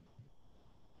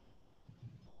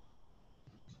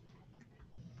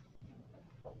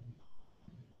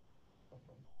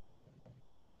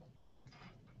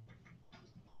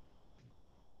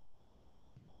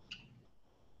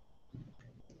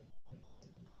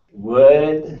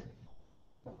 Would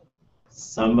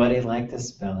somebody like to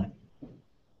spell it?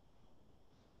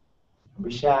 Don't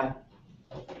be shy.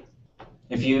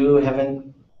 If you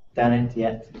haven't done it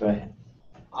yet, go ahead.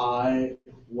 I-Y-A-T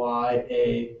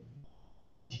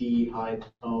high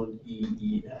tone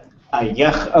E-E-N.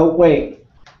 Wait.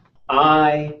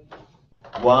 I-Y-A-T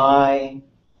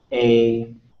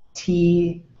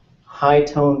high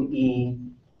tone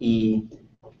E-E-N.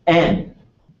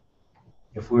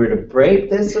 If we were to break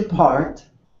this apart,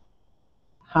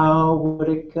 how would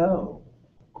it go?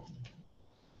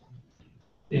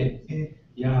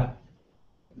 Yeah.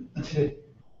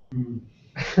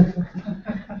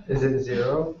 Is it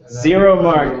zero? Zero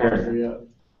marker.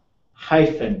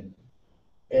 Hyphen.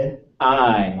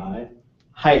 I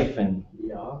hyphen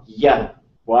Yeah. ya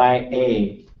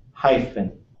ya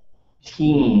hyphen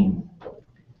teen.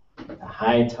 The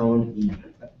high tone E.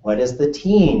 What is the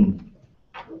teen?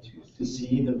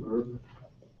 Z, the verb.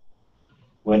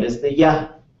 What is the ya?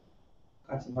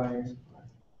 Classifiers.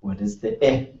 What is the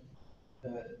eh?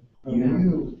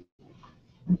 You.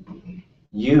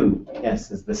 You, yes,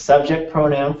 is the subject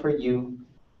pronoun for you.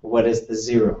 What is the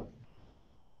zero?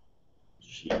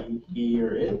 She, he,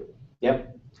 or it.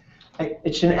 Yep.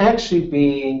 It should actually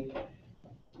be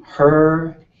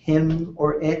her, him,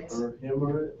 or it. Or him,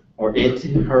 or it. Or it,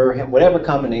 her, him, whatever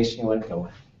combination you want to go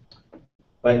with.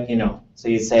 But, so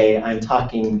you say, I'm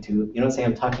talking to, you don't say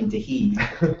I'm talking to he,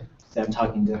 you say I'm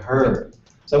talking to her.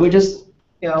 So we just,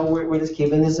 we're just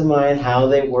keeping this in mind, how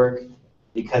they work,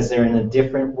 because they're in a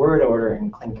different word order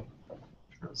in Tlingit.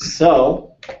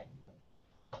 So,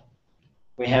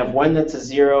 we have one that's a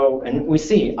zero, and we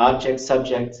see object,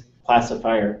 subject,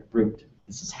 classifier, root.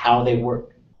 This is how they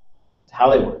work. It's how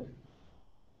they work.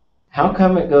 How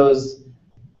come it goes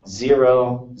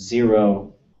 0,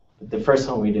 0? The first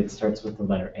one we did starts with the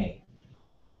letter A.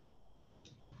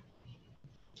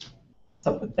 What's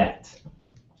up with that?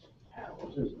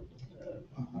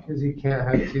 Because you can't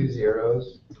have two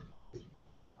zeros.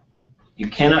 You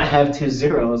cannot have two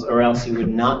zeros, or else you would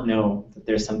not know that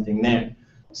there's something there.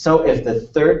 So if the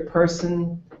third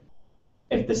person,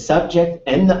 if the subject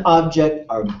and the object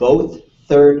are both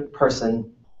third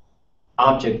person,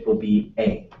 object will be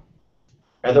A.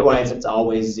 Otherwise, it's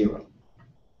always 0.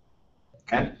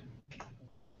 Okay?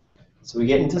 So we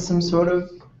get into some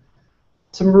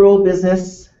rule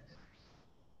business.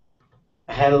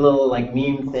 I had a little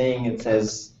meme thing. It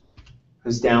says,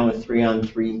 who's down with 3 on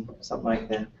 3? Something like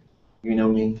that. You know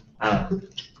me. And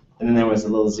then there was a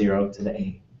little 0 to the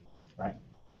A. Right?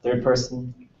 Third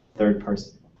person, third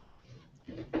person.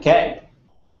 Okay.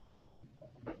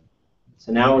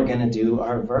 So now we're going to do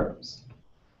our verbs.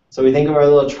 So we think of our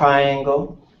little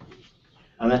triangle.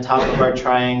 On the top of our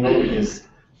triangle is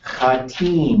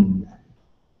chatin.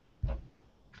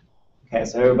 Okay,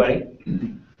 so everybody.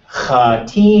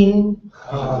 Chatin.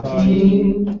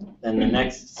 Chatin. Then the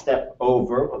next step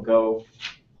over, we'll go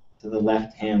to the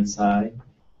left-hand side.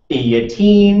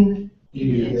 Iyatin.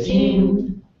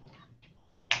 Iyatin.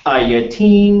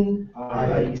 Ayatin.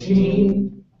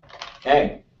 Ayatin.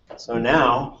 Okay, so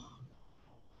now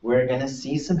we're going to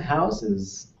see some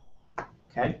houses.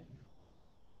 Okay?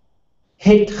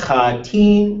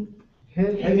 Hitchatin.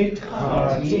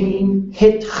 Hitchatin.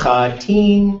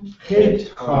 Hitchatin.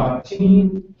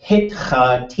 Hitchatin.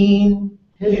 Hitchatin.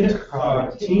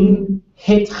 Hitchatin.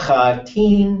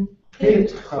 Hitchatin.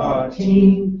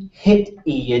 Hitchatin.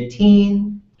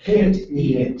 Hitiyatin.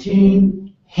 Hitiyatin.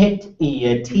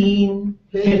 Hitiyatin.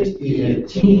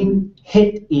 Hitiyatin.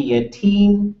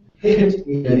 Hitiyatin.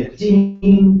 Hitiyatin.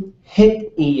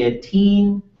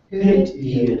 Hitiyatin.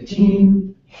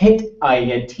 Hitiyatin.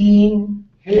 Hitayatin.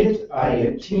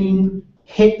 Hitayatin.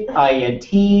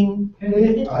 Hitayatin.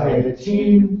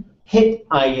 Hitayatin.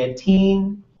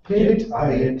 Hitayatin.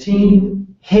 Hitayatin.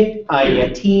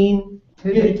 Hitayatin.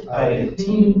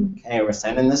 Hitayatin. Okay, we're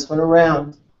sending this one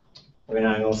around. We're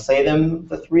going to say them,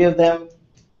 the 3 of them,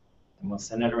 and we'll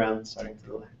send it around starting to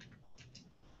the left.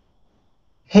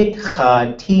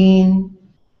 Hitchatin.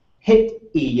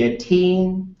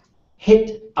 Hitiyatin.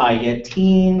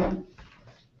 Hitayatin.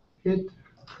 Hitchatin.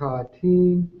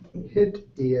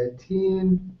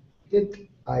 Hitiyatin.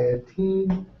 Hitayatin.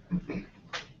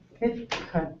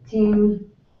 Hitchatin.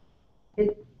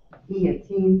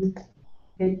 Hitiyatin.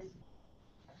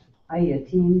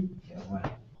 Hitayatin.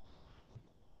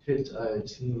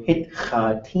 Hitayatin.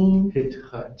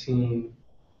 Hitchatin.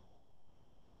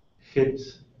 Hitchatin.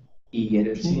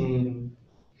 Hitiyatin.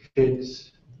 Hit.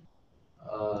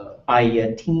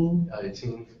 Ayatin.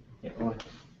 Ayatin.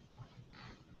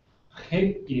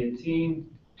 Hitiyatin.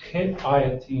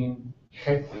 Hitayatin.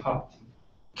 Hitchatin.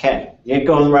 Okay, you ain't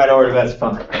going in the right order, that's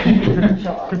fine.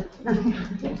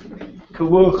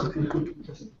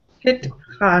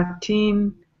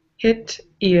 Hitchatin.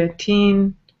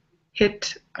 Hitiyatin.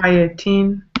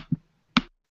 Hitayatin.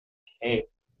 Hey.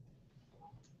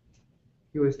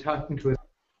 He was talking to his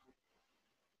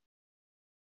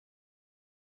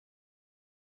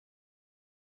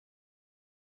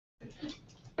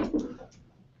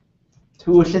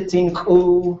Tulitin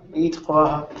ku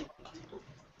itwa.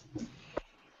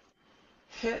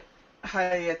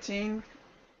 Hitayatin.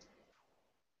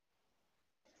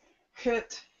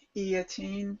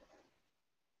 Hitiyatin.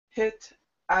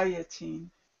 Hitayatin.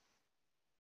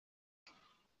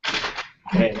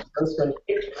 Okay, the first one,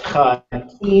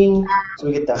 chatin. So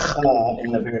we get the cha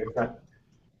in the very front.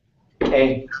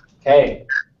 Okay.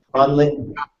 On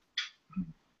Lynn.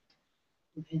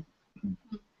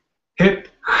 Hit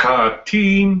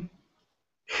hateen,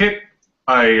 hit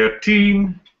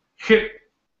iateen, hit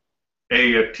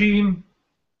ateen.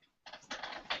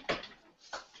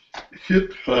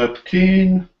 Hit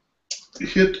hateen,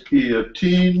 hit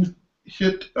iateen,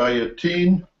 hit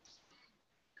iateen.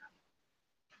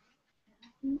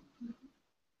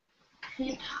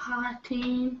 Hit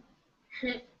hateen,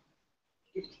 hit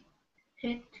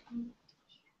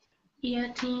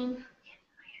iateen,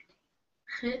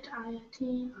 hit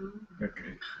iateen.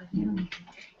 Okay.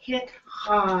 Hit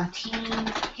hateen,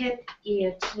 hit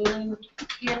iateen,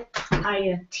 hit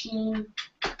iateen.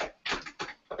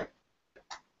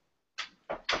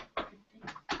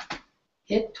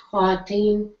 Hit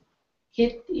hateen,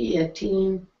 hit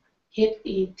iateen, hit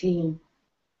eteen.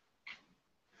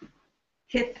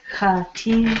 Hit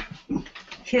hateen,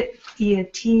 hit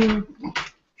iateen,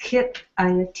 hit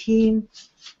iateen.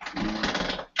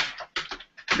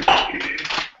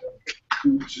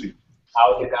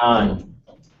 How's it gone?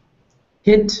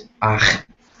 Hit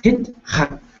hateen,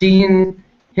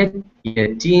 hit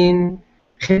iateen,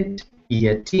 hit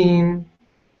iateen.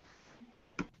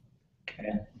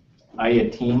 Okay.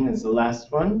 Ayateen is the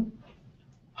last one.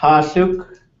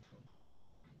 Hasuk.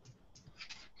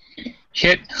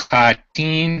 Hit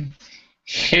hateen,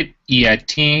 hit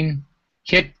iateen,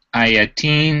 hit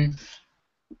iateen.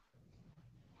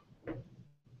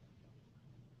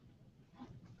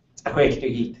 Quick to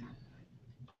eat.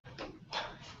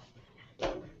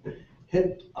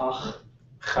 Hit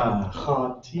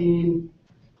hateen,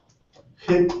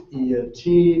 hit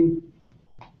iateen,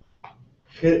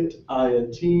 hit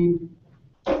iateen.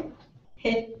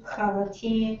 Hit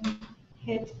hateen,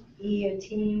 hit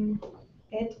iateen,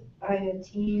 hit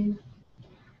iateen.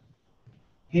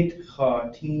 Hit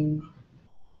hateen,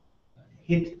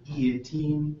 hit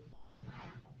iateen,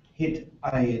 hit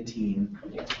iateen.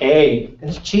 Hey,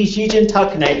 she didn't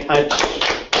talk tonight.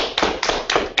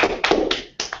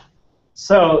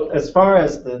 So as far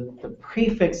as the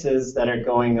prefixes that are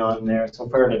going on there, so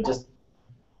if we were to just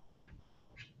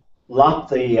lop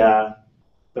the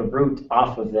root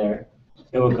off of there,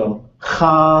 it would go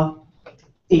ha,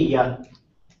 iya,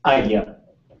 aya,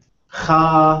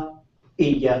 ha,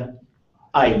 iya,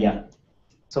 aya.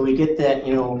 So we get that,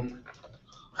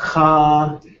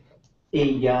 ha,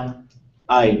 iya,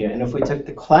 aya. And if we took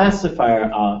the classifier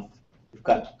off, we've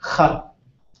got ha,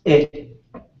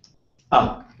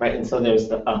 right? And so there's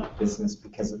the business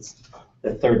because it's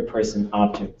the third person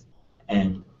object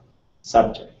and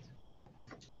subject.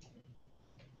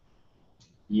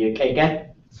 You okay, guy?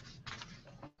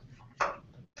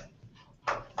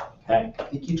 Okay. I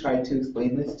think you tried to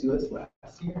explain this to us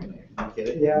last year, and I didn't get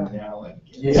it. Yeah. Now I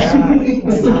get it. Yeah. It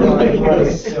makes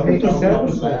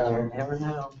sense now. You never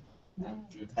know.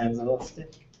 Sometimes it'll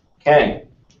stick. Okay.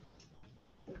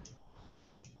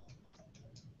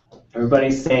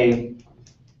 Everybody say,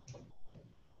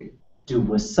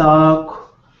 do a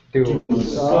sock. Do a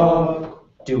sock.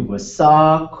 Do a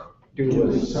sock. Do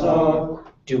a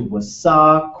sock. Do a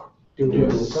sock. Do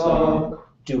a sock.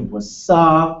 Do a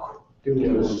sock.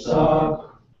 Do a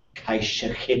sock.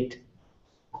 Kaishachit.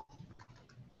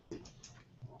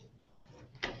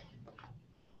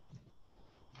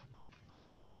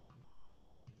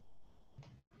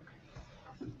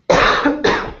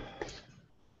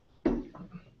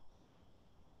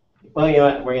 Well, you know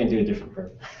what? We're going to do a different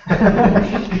verb.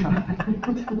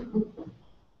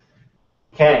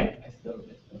 Okay.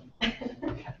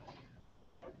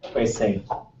 What do you say?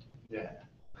 Yeah.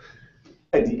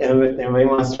 Everybody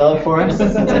want to spell it for us?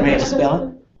 Since I made you spell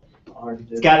it?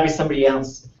 It's got to be somebody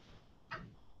else.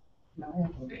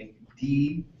 Okay.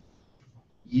 D-U-W-A-S,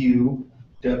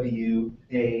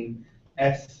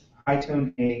 high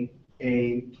tone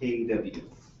A-K-W.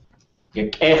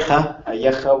 Yakecha,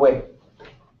 ayecha we.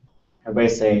 Everybody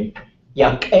say,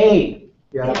 Yake.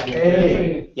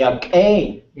 Yake.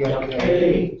 Yake. Yake. Yake.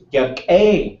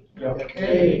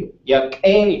 Yake.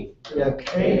 Yake.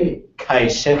 Yake.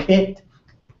 Kaishachit.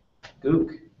 Gook.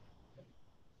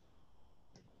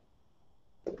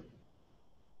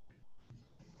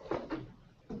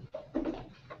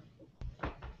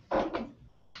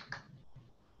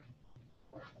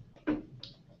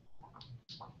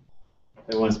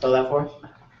 You want to spell that for us?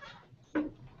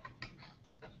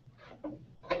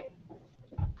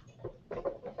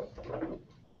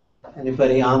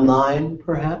 Anybody online,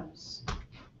 perhaps?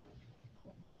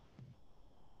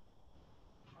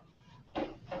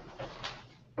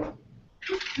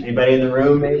 Anybody in the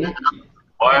room, maybe?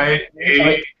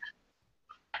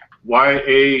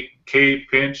 Y-A-K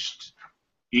pinched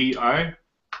E-I.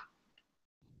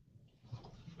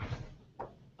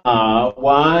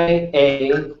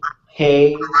 Y-A,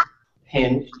 K,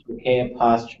 pinched, K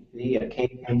apostrophe. A K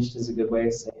pinched is a good way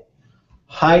to say it.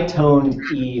 High-toned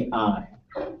E-I.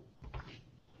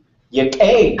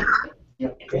 Yak-A.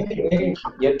 Yak-A.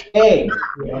 Yak-A.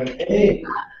 Yak-A.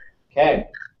 Okay.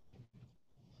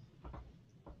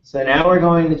 So now we're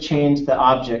going to change the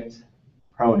object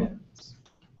pronouns.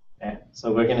 Okay.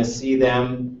 So we're going to see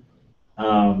them.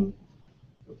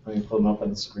 Let me pull them up on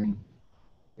the screen.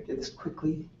 I did this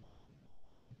quickly.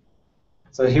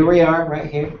 So here we are, right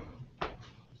here.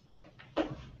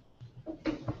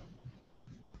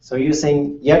 So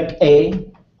using yak-a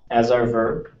as our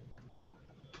verb.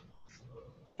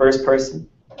 First person.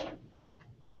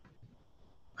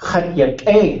 Khat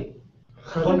yak-a.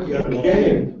 Khat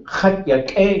yak-a. Khat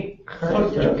yak-a.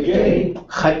 Khat yak-a.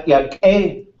 Khat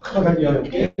yak-a. Khat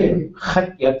yak-a.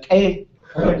 Khat yak-a.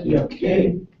 Khat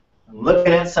yak-a. I'm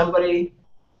looking at somebody,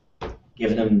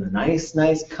 giving them the nice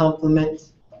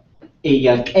compliment.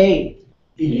 Yak-a.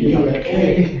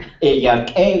 Yak-a.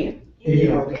 Yak-a.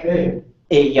 Yak-a.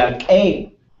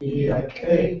 Yak-a.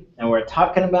 Yak-a. And we're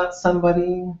talking about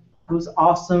somebody who's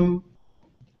awesome.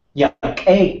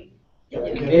 Yak-a.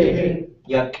 Yak-a.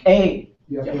 Yak-a.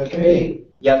 Yak-a.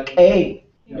 Yak-a.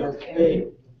 Yak-a.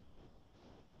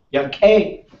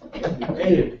 Yak-a.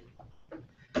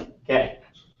 Okay.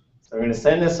 So we're going to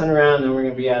send this one around, and we're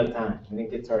going to be out of time. We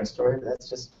didn't get to our story, but that's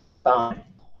just fine.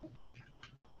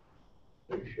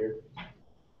 Are you sure?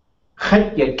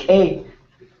 Khat yak-a.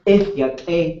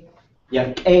 Yak-a.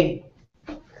 Yak-a.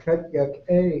 Khat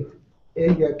yak-a.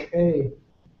 Yak-a.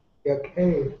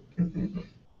 Yak-a.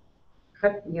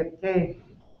 Khat yak-a.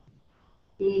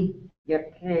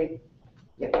 Yak-a.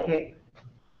 Yak-a.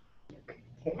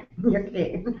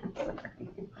 Yak-a.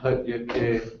 Hut yak-a.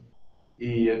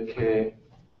 Yak-a.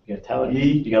 You gotta tell it.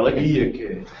 You gotta look at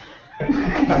Yak-a.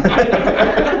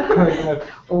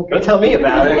 Don't tell me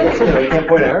about it. You can't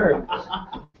point at her.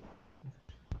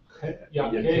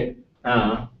 Yak-a.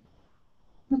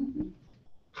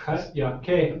 Khat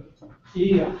yak-a.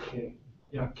 Yak-a.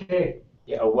 Yak-a.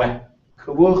 Yeah,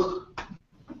 kuwuch.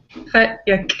 Khat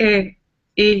yak-a.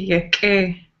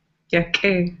 Yak-a.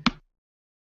 Yak-a.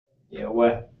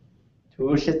 Yeah,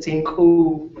 tuushatin ku.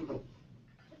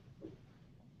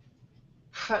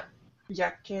 Hut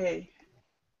yak-a.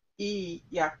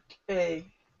 Yak-a.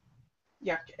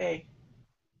 Yak-a.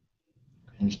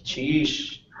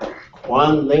 Chish.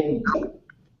 Kwan ling.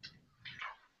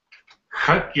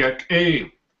 Hut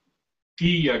yak-a.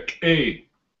 Yak-a.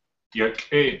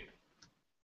 Yak-a.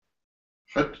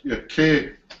 Hut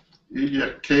yak-a.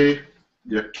 Yak-a.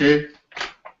 Yak-a.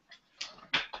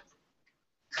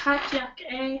 Khat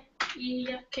yak-a.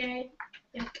 Yak-a.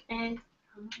 Yak-a.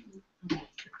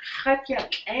 Khat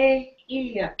yak-a.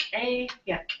 Yak-a.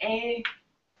 Yak-a.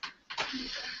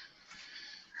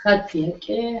 Khat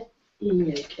yak-a.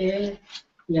 Yak-a.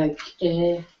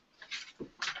 Yak-a.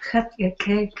 Khat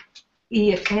yak-a.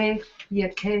 Yak-a.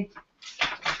 Yak-a.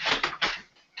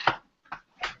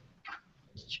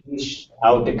 Chish.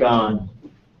 Outgone.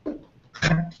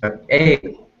 Yak-a.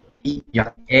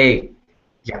 Yak-a.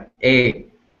 Yak-a.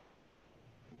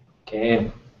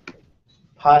 Okay.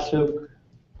 Pasuk.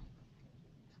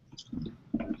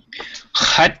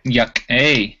 Khat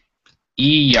yak-a.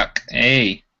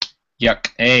 Yak-a.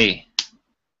 Yak-a.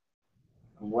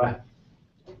 What?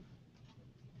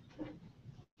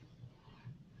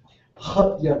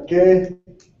 Hut yak-a.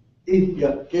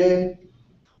 Yak-a.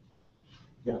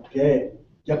 Yak-a.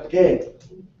 Yak-a.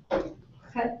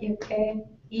 Khat yak-a.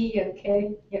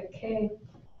 Yak-a. Yak-a.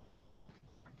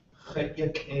 Hut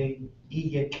yak-a.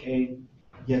 Yak-a.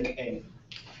 Yak-a.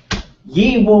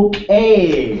 Ye woke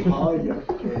a. Ha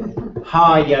yak-a.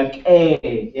 Ha yak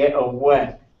a. Yeah,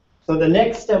 what? So the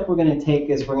next step we're going to take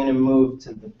is we're going to move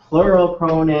to the plural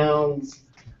pronouns.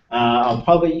 I'll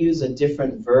probably use a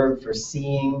different verb for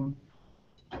seeing.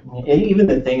 And even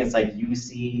the thing is like you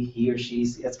see, he or she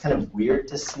see. It's kind of weird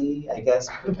to see, I guess,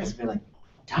 because we're like,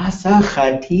 Tasa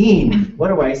chatin. What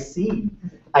do I see?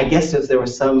 I guess if there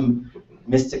was some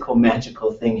mystical,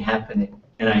 magical thing happening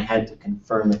and I had to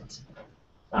confirm it,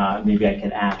 maybe I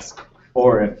could ask.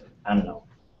 Or if, I don't know.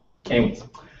 Anyways,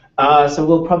 so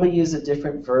we'll probably use a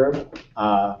different verb.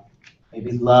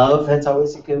 Maybe love, that's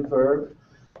always a good verb.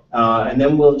 And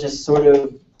then we'll just sort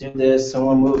of do this, and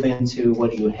we'll move into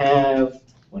what do you have,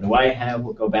 what do I have,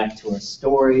 we'll go back to our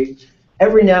story.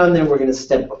 Every now and then we're going to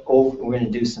step over, we're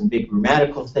going to do some big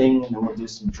grammatical thing, and then we'll do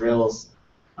some drills.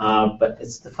 But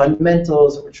it's the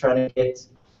fundamentals that we're trying to get.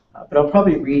 But we'll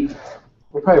probably read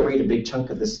a big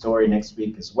chunk of the story next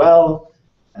week as well.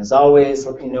 As always,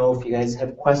 let me know if you guys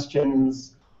have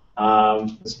questions,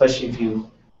 especially if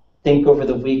you think over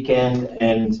the weekend,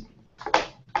 and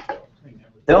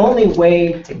the only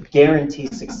way to guarantee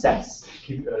success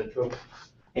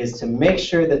is to make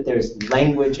sure that there's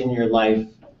language in your life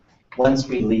once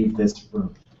we leave this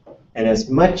room. And as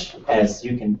much as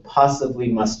you can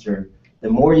possibly muster, the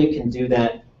more you can do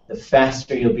that, the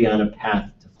faster you'll be on a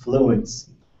path to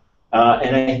fluency.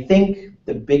 And I think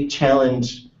the big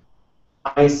challenge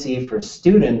I see for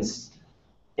students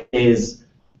is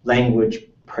language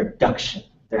production.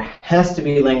 There has to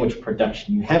be language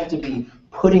production. You have to be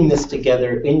putting this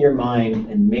together in your mind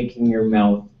and making your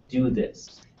mouth do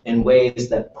this in ways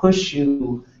that push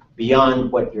you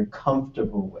beyond what you're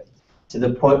comfortable with, to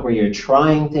the point where you're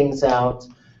trying things out,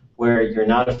 where you're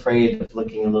not afraid of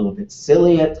looking a little bit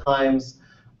silly at times,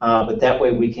 but that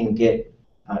way we can get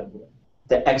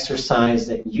the exercise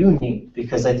that you need.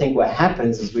 Because I think what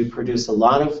happens is we produce a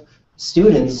lot of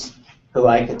students who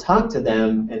I could talk to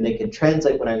them and they could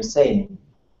translate what I'm saying,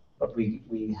 but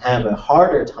we have a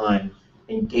harder time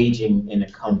engaging in a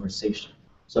conversation.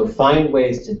 So find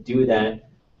ways to do that,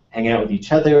 hang out with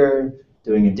each other,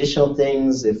 doing additional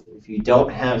things. If you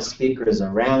don't have speakers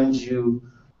around you,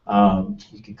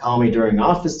 you can call me during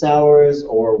office hours,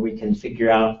 or we can figure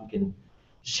out, we can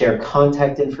share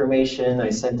contact information. I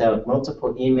sent out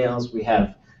multiple emails. We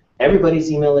have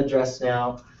everybody's email address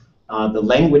now. The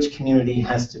language community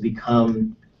has to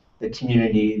become the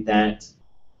community that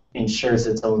ensures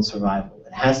its own survival.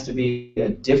 It has to be a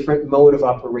different mode of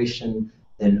operation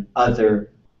than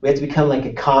other. We have to become like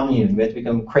a commune. We have to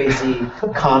become crazy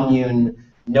commune.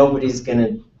 Nobody's going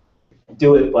to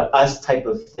do it but us type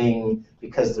of thing,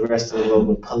 because the rest of the world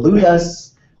will pollute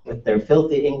us with their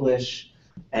filthy English.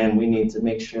 And we need to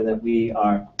make sure that we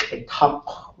are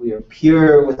we are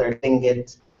pure with our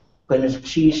Tlingit. When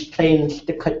she's trying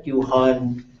to cut you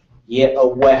on, yeah,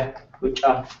 away, which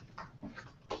are.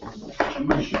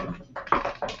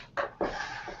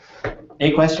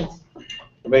 Any questions?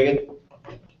 Everybody good?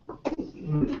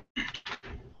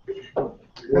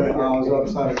 When I was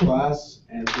outside of class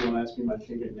and someone asked me my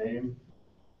Tlingit name,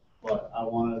 but I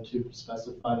wanted to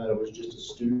specify that it was just a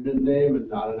student name and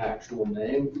not an actual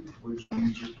name. Would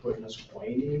you just put an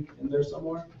Shkalneek in there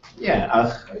somewhere? Yeah,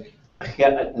 I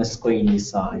got an Shkalneek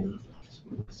sign.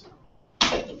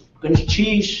 Gonna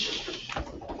cheese.